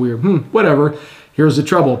something weird. Whatever. Here's the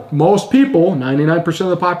trouble. Most people, 99% of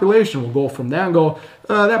the population, will go from that and go,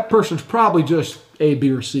 that person's probably just A,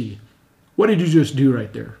 B, or C. What did you just do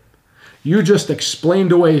right there? You just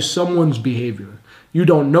explained away someone's behavior. You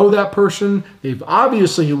don't know that person. They've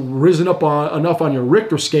obviously risen up enough on your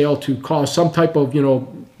Richter scale to cause some type of,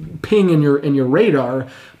 ping in your radar,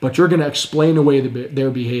 but you're going to explain away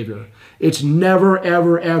their behavior. It's never,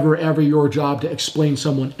 ever, ever, ever your job to explain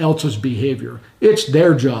someone else's behavior. It's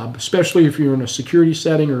their job, especially if you're in a security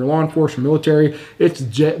setting or law enforcement, military. It's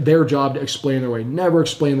their job to explain their way. Never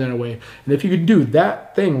explain that away. And if you could do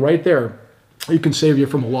that thing right there, you can save you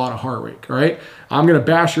from a lot of heartache, all right? I'm going to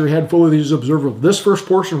bash your head full of these observables. This first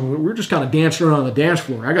portion, we're just kind of dancing around on the dance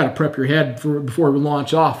floor. I got to prep your head before we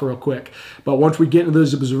launch off real quick. But once we get into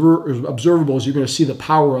those observables, you're going to see the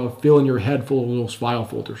power of filling your head full of those file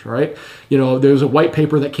filters, all right? There's a white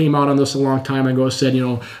paper that came out on this a long time ago. It said,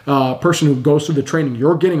 a person who goes through the training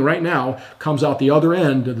you're getting right now comes out the other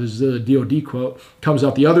end, this is a DOD quote, comes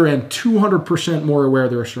out the other end 200% more aware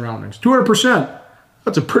of their surroundings. 200%.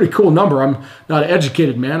 That's a pretty cool number. I'm not an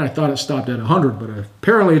educated man. I thought it stopped at 100, but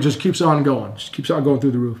apparently it just keeps on going. Just keeps on going through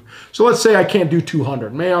the roof. So let's say I can't do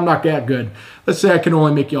 200. Man, I'm not that good. Let's say I can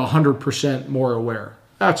only make you 100% more aware.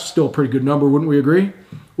 That's still a pretty good number, wouldn't we agree?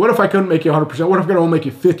 What if I couldn't make you 100%? What if I could only make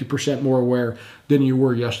you 50% more aware than you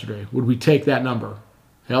were yesterday? Would we take that number?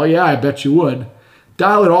 Hell yeah, I bet you would.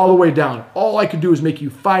 Dial it all the way down. All I could do is make you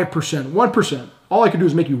 5%, 1%. All I could do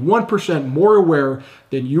is make you 1% more aware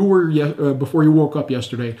than you were before you woke up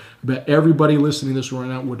yesterday. I bet everybody listening to this right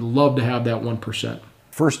now would love to have that 1%.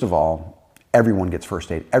 First of all, everyone gets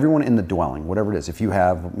first aid. Everyone in the dwelling, whatever it is. If you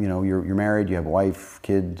have, you're married, you have a wife,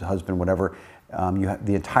 kid, husband, whatever,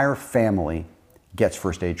 the entire family gets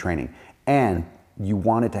first aid training. And you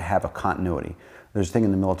want it to have a continuity. There's a thing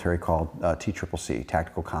in the military called TCCC,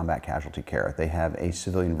 Tactical Combat Casualty Care. They have a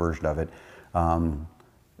civilian version of it.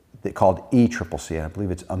 Called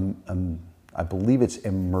ECCC, and I believe it's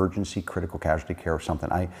Emergency Critical Casualty Care or something.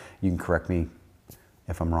 You can correct me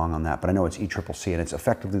if I'm wrong on that, but I know it's ECCC, and it's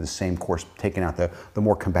effectively the same course, taking out the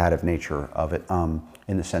more combative nature of it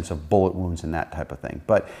in the sense of bullet wounds and that type of thing.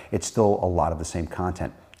 But it's still a lot of the same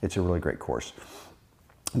content. It's a really great course.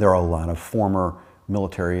 There are a lot of former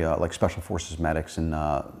military, like Special Forces medics and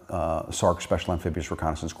SARC, Special Amphibious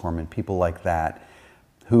Reconnaissance Corpsmen, people like that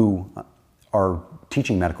who are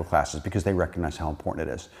teaching medical classes because they recognize how important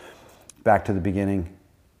it is. Back to the beginning,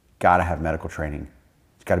 gotta have medical training.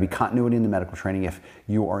 It's gotta be continuity in the medical training if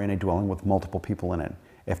you are in a dwelling with multiple people in it.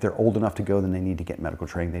 If they're old enough to go, then they need to get medical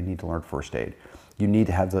training. They need to learn first aid. You need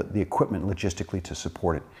to have the equipment logistically to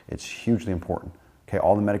support it. It's hugely important. Okay,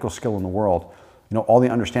 all the medical skill in the world, all the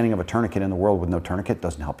understanding of a tourniquet in the world with no tourniquet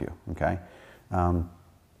doesn't help you. Okay,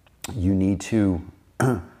 you need to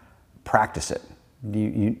practice it.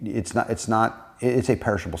 It's a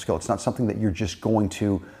perishable skill. It's not something that you're just going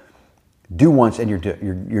to do once and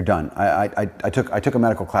you're done. I took a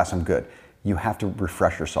medical class. I'm good. You have to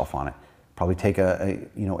refresh yourself on it. Probably take a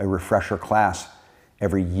refresher class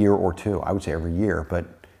every year or two. I would say every year, but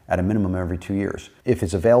at a minimum every 2 years. If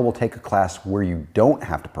it's available, take a class where you don't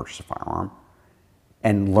have to purchase a firearm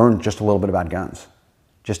and learn just a little bit about guns.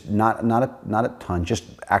 Just not a ton. Just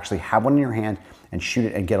actually have one in your hand and shoot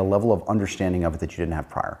it and get a level of understanding of it that you didn't have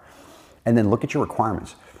prior. And then look at your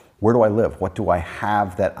requirements. Where do I live? What do I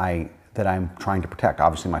have that I'm trying to protect?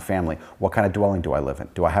 Obviously my family. What kind of dwelling do I live in?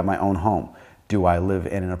 Do I have my own home? Do I live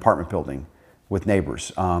in an apartment building with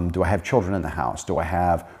neighbors? Do I have children in the house? Do I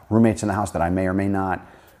have roommates in the house that I may or may not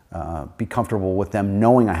be comfortable with them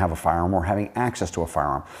knowing I have a firearm or having access to a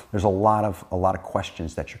firearm? There's a lot of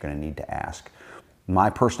questions that you're going to need to ask. My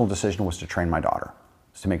personal decision was to train my daughter,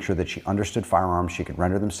 to make sure that she understood firearms, she could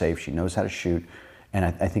render them safe, she knows how to shoot, and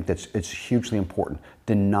I think it's hugely important.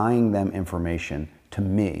 Denying them information, to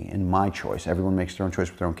me, in my choice, everyone makes their own choice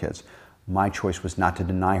with their own kids. My choice was not to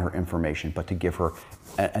deny her information, but to give her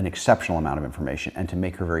an exceptional amount of information and to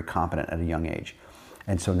make her very competent at a young age.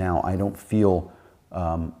 And so now I don't feel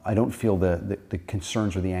the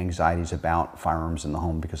concerns or the anxieties about firearms in the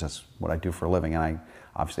home, because that's what I do for a living, and I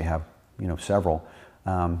obviously have several,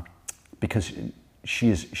 because she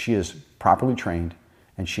is properly trained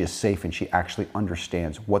and she is safe and she actually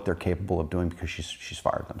understands what they're capable of doing because she's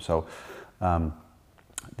fired them. So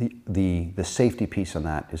the safety piece on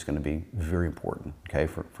that is going to be very important, okay,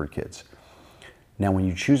 for kids. Now, when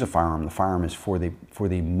you choose a firearm, the firearm is for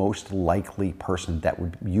the most likely person that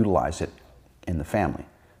would utilize it in the family.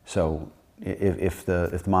 So if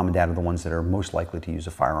the mom and dad are the ones that are most likely to use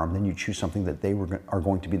a firearm, then you choose something that they are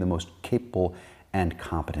going to be the most capable and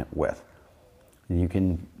competent with. And you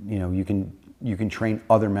can train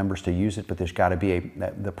other members to use it, but there's got to be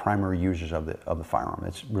the primary users of the firearm.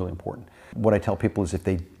 It's really important. What I tell people is if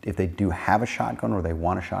they do have a shotgun or they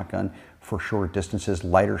want a shotgun, for shorter distances,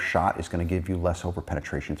 lighter shot is going to give you less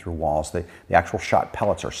over-penetration through walls. The actual shot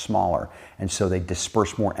pellets are smaller, and so they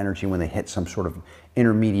disperse more energy when they hit some sort of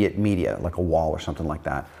intermediate media, like a wall or something like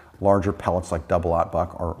that. Larger pellets like double-aught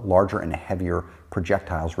buck or larger and heavier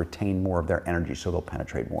projectiles retain more of their energy, so they'll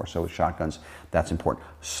penetrate more. So with shotguns, that's important.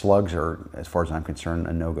 Slugs are, as far as I'm concerned,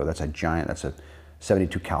 a no-go. That's a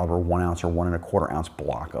 72 caliber 1 ounce or 1 1/4 ounce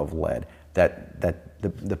block of lead.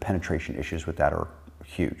 The penetration issues with that are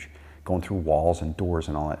huge. Going through walls and doors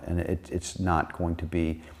and all that, and it's not going to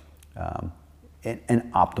be an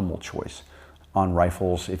optimal choice. On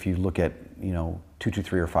rifles, if you look at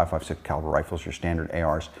 223 or 5.56 caliber rifles, your standard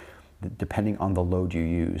ARs, depending on the load you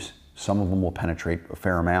use, some of them will penetrate a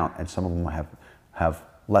fair amount, and some of them have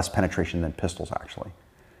less penetration than pistols actually,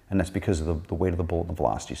 and that's because of the weight of the bullet and the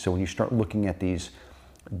velocity. So when you start looking at these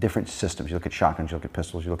different systems, you look at shotguns, you look at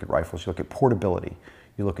pistols, you look at rifles, you look at portability,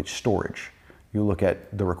 you look at storage, you look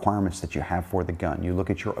at the requirements that you have for the gun, you look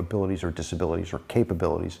at your abilities or disabilities or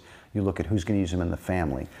capabilities, you look at who's going to use them in the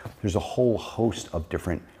family. There's a whole host of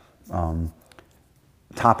different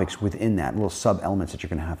topics within that, little sub-elements that you're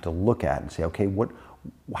going to have to look at and say, okay,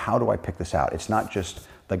 how do I pick this out? It's not just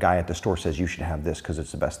the guy at the store says you should have this because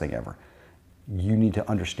it's the best thing ever. You need to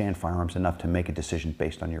understand firearms enough to make a decision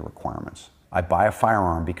based on your requirements. I buy a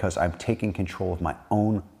firearm because I'm taking control of my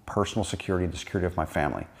own personal security and the security of my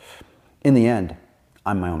family. In the end,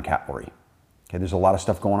 I'm my own cavalry. Okay, there's a lot of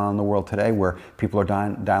stuff going on in the world today where people are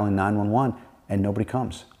dialing 911 and nobody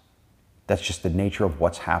comes. That's just the nature of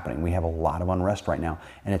what's happening. We have a lot of unrest right now,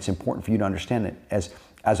 and it's important for you to understand that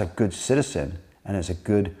as a good citizen and as a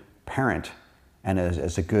good parent and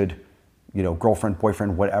as a good girlfriend,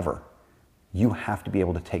 boyfriend, whatever, you have to be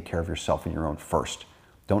able to take care of yourself and your own first.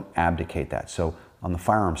 Don't abdicate that. So on the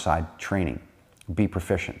firearm side, training, be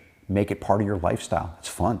proficient, make it part of your lifestyle. It's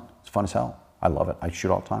fun. It's fun as hell. I love it. I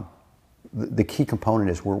shoot all the time. The key component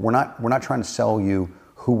is we're not trying to sell you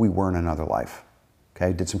who we were in another life.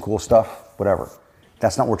 Okay, did some cool stuff, whatever.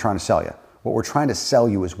 That's not what we're trying to sell you. What we're trying to sell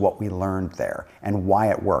you is what we learned there and why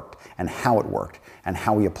it worked and how it worked and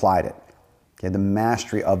how we applied it. Okay, the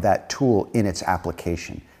mastery of that tool in its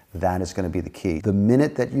application, that is going to be the key. The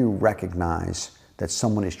minute that you recognize that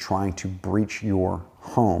someone is trying to breach your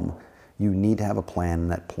home, you need to have a plan,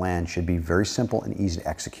 and that plan should be very simple and easy to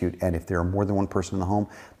execute. And if there are more than one person in the home,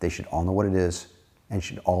 they should all know what it is and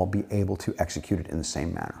should all be able to execute it in the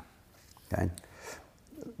same manner. Okay?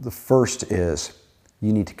 The first is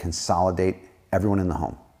you need to consolidate everyone in the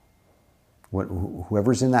home.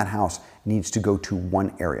 Whoever's in that house needs to go to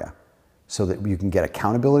one area so that you can get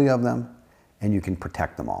accountability of them and you can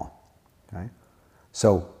protect them all. Okay?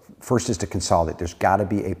 So first is to consolidate. There's got to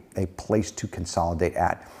be a place to consolidate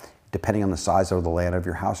at. Depending on the size or the layout of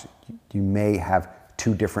your house, you may have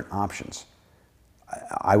two different options.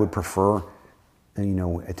 I would prefer,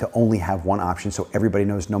 to only have one option so everybody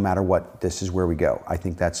knows no matter what, this is where we go. I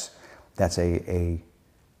think that's an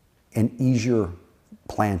easier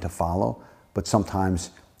plan to follow, but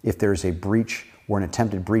sometimes if there's a breach or an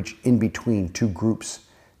attempted breach in between two groups,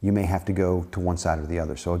 you may have to go to one side or the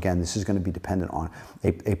other. So again, this is going to be dependent on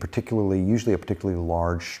usually a particularly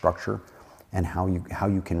large structure and how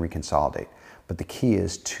you can reconsolidate. But the key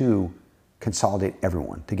is to consolidate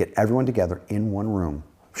everyone, to get everyone together in one room.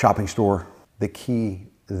 Shopping store, the key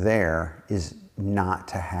there is not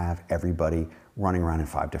to have everybody running around in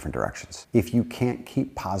 5 different directions. If you can't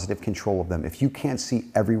keep positive control of them, if you can't see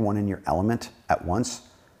everyone in your element at once,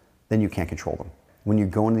 then you can't control them. When you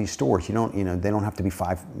go into these stores, they don't have to be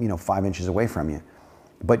 5 inches away from you,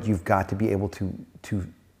 but you've got to be able to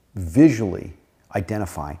visually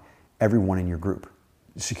identify everyone in your group.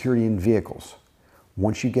 Security in vehicles.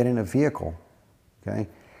 Once you get in a vehicle, okay,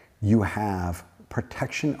 you have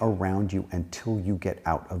protection around you until you get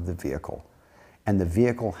out of the vehicle. And the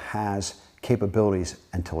vehicle has capabilities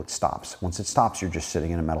until it stops. Once it stops, you're just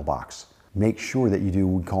sitting in a metal box. Make sure that you do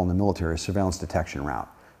what we call in the military a surveillance detection route.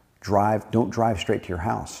 Don't drive straight to your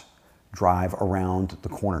house. Drive around the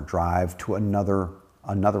corner. Drive to another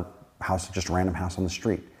house, just a random house on the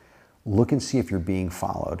street. Look and see if you're being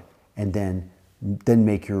followed, and then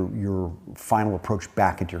make your final approach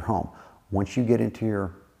back into your home. Once you get into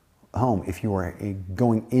your home, if you are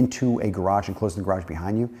going into a garage and closing the garage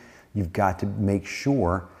behind you, you've got to make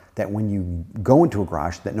sure that when you go into a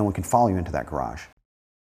garage, that no one can follow you into that garage.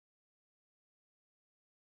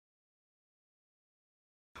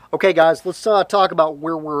 Okay guys, let's talk about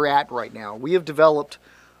where we're at right now. We have developed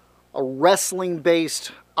a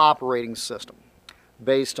wrestling-based operating system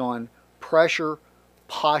based on pressure,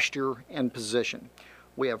 posture, and position.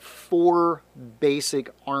 We have 4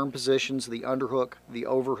 basic arm positions: the underhook, the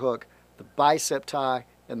overhook, the bicep tie,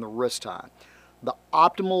 and the wrist tie. The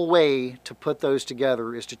optimal way to put those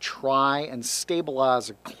together is to try and stabilize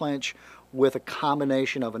a clinch with a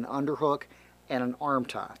combination of an underhook and an arm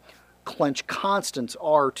tie. Clinch constants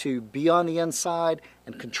are to be on the inside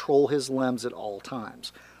and control his limbs at all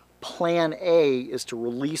times. Plan A is to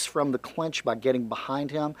release from the clinch by getting behind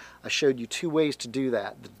him. I showed you 2 ways to do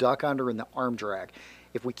that: the duck under and the arm drag.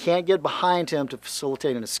 If we can't get behind him to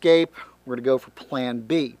facilitate an escape, we're going to go for Plan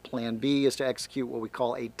B. Plan B is to execute what we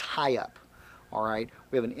call a tie-up. All right,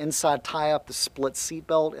 we have an inside tie-up, the split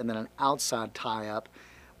seatbelt, and then an outside tie-up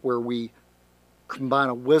where we combine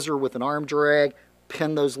a whizzer with an arm drag,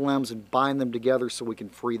 pin those limbs, and bind them together so we can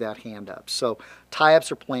free that hand up. So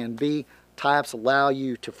tie-ups are Plan B. Tie-ups allow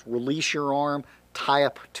you to release your arm, tie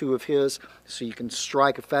up 2 of his so you can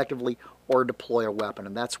strike effectively or deploy a weapon,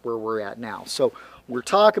 and that's where we're at now. So we're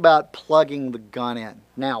talking about plugging the gun in.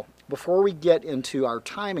 Now, before we get into our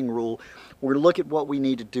timing rule, we're going to look at what we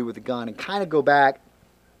need to do with the gun and kind of go back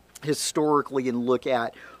historically and look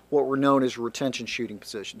at what were known as retention shooting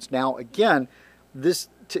positions. Now, again,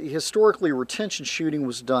 historically, retention shooting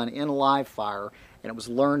was done in live fire, and it was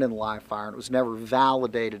learned in live fire, and it was never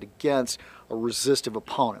validated against a resistive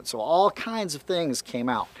opponent. So all kinds of things came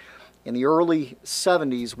out. In the early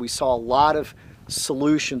 70s, we saw a lot of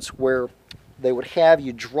solutions where they would have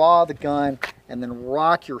you draw the gun and then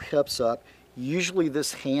rock your hips up. Usually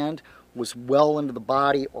this hand was well into the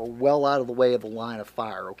body or well out of the way of the line of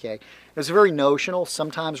fire, okay? It was very notional.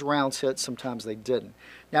 Sometimes rounds hit, sometimes they didn't.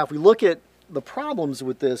 Now, if we look at the problems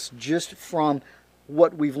with this just from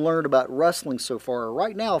what we've learned about wrestling so far,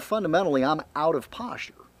 right now, fundamentally, I'm out of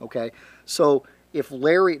posture, okay? So if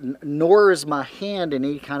nor is my hand in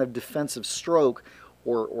any kind of defensive stroke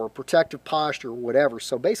or protective posture or whatever.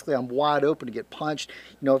 So basically, I'm wide open to get punched.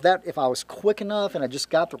 If I was quick enough and I just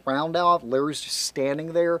got the round out, Larry's just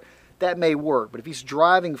standing there, that may work. But if he's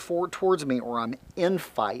driving forward towards me, or I'm in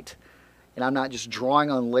fight and I'm not just drawing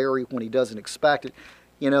on Larry when he doesn't expect it,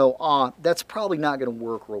 that's probably not going to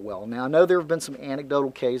work real well. Now, I know there have been some anecdotal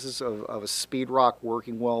cases of a speed rock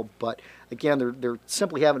working well, but again, there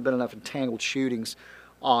simply haven't been enough entangled shootings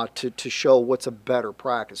to show what's a better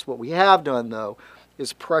practice. What we have done, though,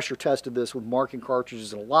 is pressure tested this with marking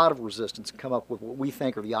cartridges and a lot of resistance and come up with what we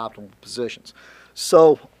think are the optimal positions.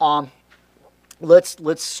 So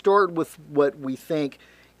let's start with what we think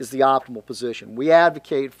is the optimal position. We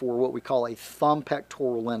advocate for what we call a thumb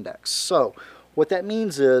pectoral index. So What that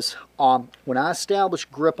means is when I establish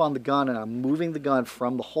grip on the gun and I'm moving the gun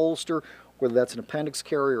from the holster, whether that's an appendix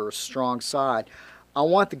carrier or a strong side, I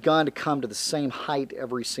want the gun to come to the same height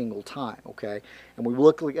every single time, okay? And we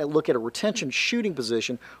look at a retention shooting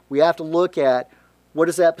position, we have to look at what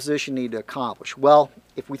does that position need to accomplish. Well,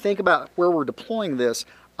 if we think about where we're deploying this,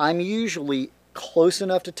 I'm usually close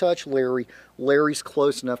enough to touch Larry, Larry's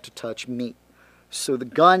close enough to touch me. So the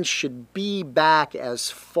gun should be back as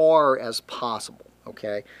far as possible,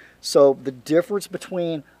 okay? So the difference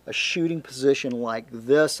between a shooting position like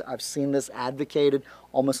this, I've seen this advocated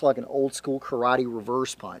almost like an old school karate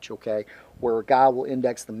reverse punch, okay? Where a guy will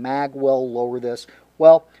index the mag well, lower this.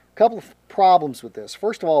 Well, a couple of problems with this.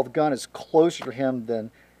 First of all, the gun is closer to him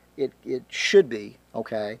than it should be,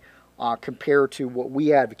 okay? Compared to what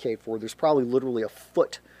we advocate for. There's probably literally a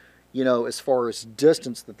foot, you know, as far as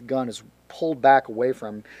distance that the gun is pulled back away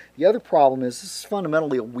from him. The other problem is this is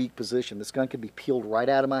fundamentally a weak position. This gun could be peeled right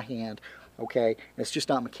out of my hand, okay? And it's just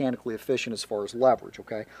not mechanically efficient as far as leverage,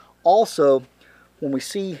 okay? Also, when we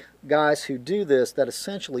see guys who do this, that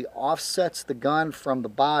essentially offsets the gun from the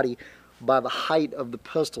body by the height of the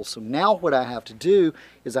pistol. So now what I have to do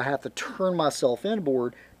is I have to turn myself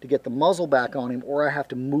inboard to get the muzzle back on him, or I have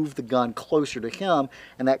to move the gun closer to him,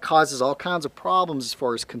 and that causes all kinds of problems as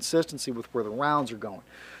far as consistency with where the rounds are going.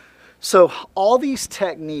 So all these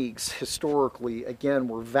techniques historically, again,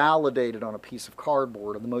 were validated on a piece of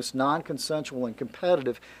cardboard, and the most non-consensual and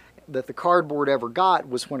competitive that the cardboard ever got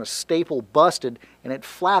was when a staple busted and it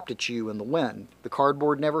flapped at you in the wind. The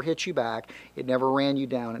cardboard never hit you back, it never ran you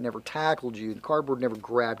down, it never tackled you, the cardboard never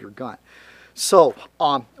grabbed your gun. So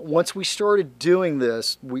once we started doing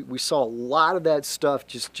this, we saw a lot of that stuff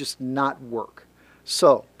just not work.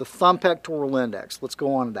 So the thumb pectoral index, let's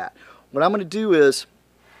go on to that. What I'm going to do is,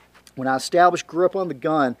 when I establish grip on the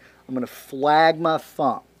gun, I'm going to flag my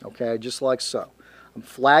thumb, okay, just like so. I'm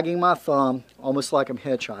flagging my thumb almost like I'm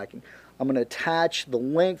hitchhiking. I'm going to attach the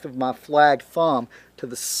length of my flagged thumb to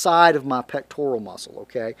the side of my pectoral muscle,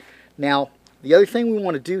 okay? Now, the other thing we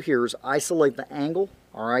want to do here is isolate the angle,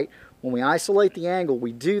 all right? When we isolate the angle,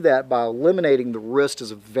 we do that by eliminating the wrist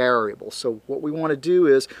as a variable. So what we want to do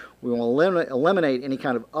is we want to eliminate any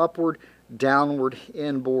kind of upward, downward,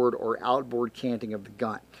 inboard, or outboard canting of the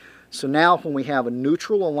gun. So now when we have a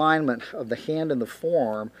neutral alignment of the hand and the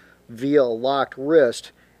forearm via a locked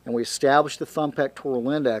wrist, and we establish the thumb pectoral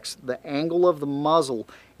index, the angle of the muzzle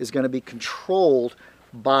is going to be controlled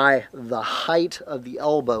by the height of the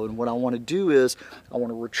elbow. And what I want to do is I want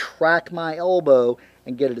to retract my elbow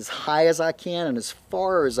and get it as high as I can and as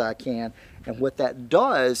far as I can. And what that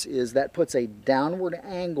does is that puts a downward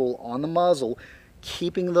angle on the muzzle,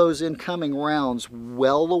 keeping those incoming rounds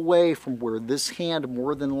well away from where this hand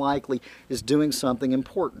more than likely is doing something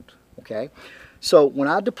important, okay? So when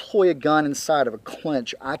I deploy a gun inside of a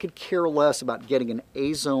clinch, I could care less about getting an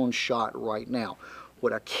A-zone shot right now.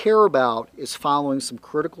 What I care about is following some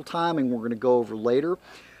critical timing we're going to go over later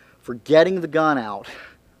for getting the gun out,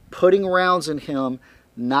 putting rounds in him,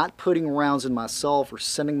 not putting rounds in myself or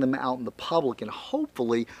sending them out in the public, and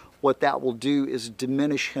hopefully what that will do is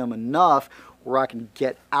diminish him enough where I can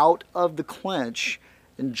get out of the clinch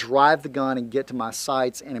and drive the gun and get to my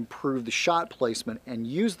sights and improve the shot placement and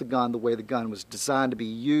use the gun the way the gun was designed to be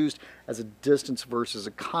used, as a distance versus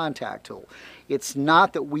a contact tool. It's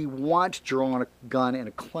not that we want to draw on a gun in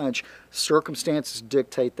a clinch. Circumstances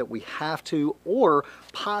dictate that we have to, or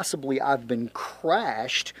possibly I've been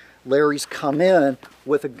crashed, Larry's come in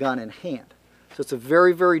with a gun in hand. So it's a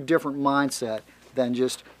very, very different mindset than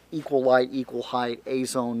just equal light, equal height,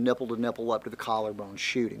 A-zone, nipple to nipple up to the collarbone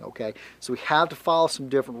shooting, okay? So we have to follow some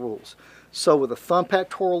different rules. So with a thumb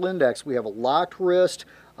pectoral index, we have a locked wrist,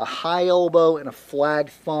 a high elbow, and a flagged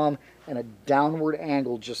thumb, and a downward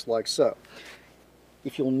angle just like so.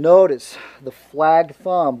 If you'll notice, the flagged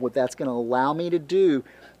thumb, what that's going to allow me to do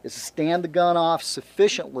is stand the gun off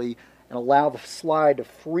sufficiently and allow the slide to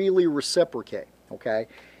freely reciprocate, okay?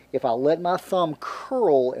 If I let my thumb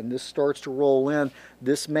curl and this starts to roll in,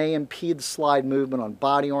 this may impede the slide movement on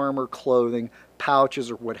body armor, clothing,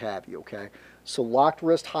 pouches, or what have you, okay? So locked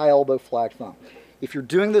wrist, high elbow, flagged thumb. If you're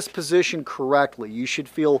doing this position correctly, you should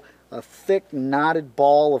feel a thick knotted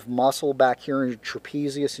ball of muscle back here in your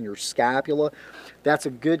trapezius and your scapula. That's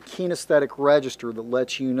a good kinesthetic register that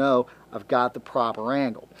lets you know I've got the proper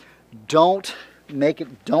angle. Don't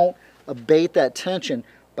abate that tension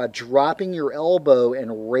by dropping your elbow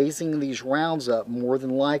and raising these rounds up more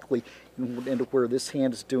than likely into where this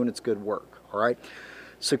hand is doing its good work, all right?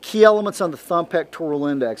 So key elements on the thumb pectoral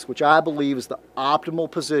index, which I believe is the optimal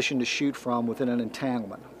position to shoot from within an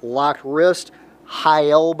entanglement. Locked wrist, high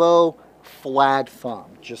elbow, flagged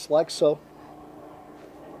thumb, just like so.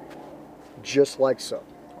 just like so.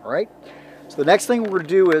 All right. So the next thing we're going to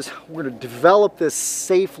do is we're going to develop this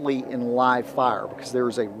safely in live fire, because there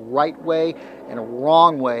is a right way and a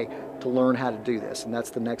wrong way to learn how to do this, and that's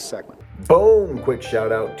the next segment. Boom! Quick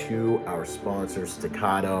shout out to our sponsor,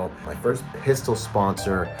 Staccato. My first pistol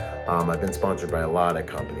sponsor. I've been sponsored by a lot of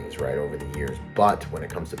companies, right, over the years. But when it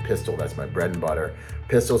comes to pistol, that's my bread and butter.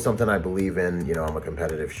 Pistol is something I believe in. You know, I'm a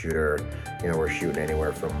competitive shooter. You know, we're shooting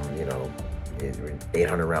anywhere from,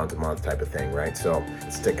 800 rounds a month type of thing, right? So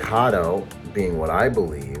Staccato, being what I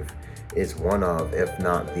believe, is one of, if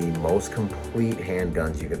not the most complete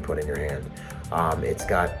handguns you can put in your hand. It's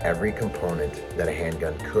got every component that a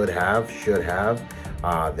handgun could have, should have.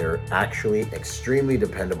 They're actually extremely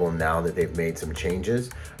dependable now that they've made some changes,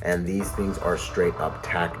 and these things are straight up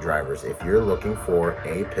tack drivers. If you're looking for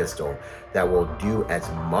a pistol that will do as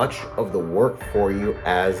much of the work for you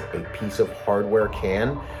as a piece of hardware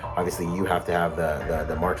can, obviously you have to have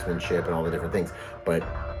the marksmanship and all the different things, but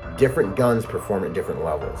different guns perform at different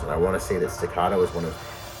levels. And I want to say that Staccato is one of,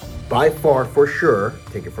 by far, for sure,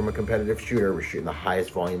 take it from a competitive shooter, we're shooting the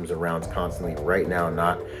highest volumes of rounds constantly right now.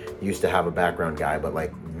 Not used to have a background guy, but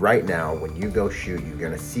like right now, when you go shoot, you're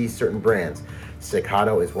gonna see certain brands.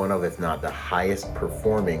 Staccato is one of, if not the highest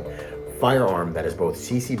performing firearm that is both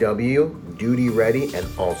CCW, duty ready, and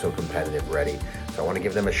also competitive ready. So I want to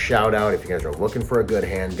give them a shout out. If you guys are looking for a good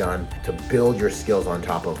handgun to build your skills on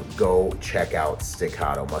top of, go check out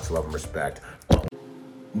Staccato. Much love and respect.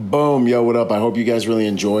 Boom, yo, what up? I hope you guys really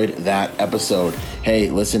enjoyed that episode. Hey,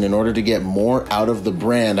 listen, in order to get more out of the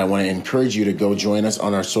brand, I want to encourage you to go join us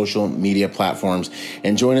on our social media platforms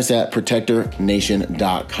and join us at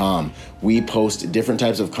protectornation.com. We post different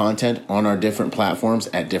types of content on our different platforms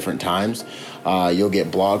at different times. You'll get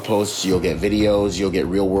blog posts, you'll get videos, you'll get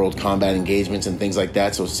real world combat engagements and things like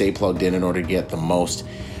that. So stay plugged in order to get the most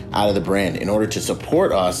out of the brand. In order to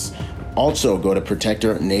support us, also go to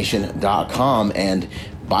protectornation.com and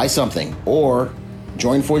buy something, or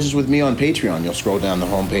join forces with me on Patreon. You'll scroll down the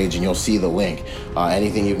homepage and you'll see the link.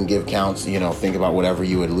 Anything you can give counts. Think about whatever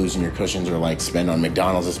you would lose in your cushions, or like spend on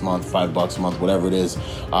McDonald's this month, $5 a month, whatever it is.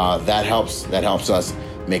 That helps us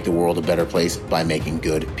make the world a better place by making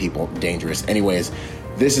good people dangerous. Anyways,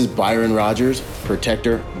 this is Byron Rogers,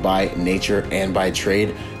 protector by nature and by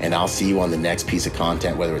trade, and I'll see you on the next piece of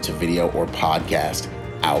content, whether it's a video or podcast.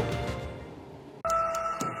 Out.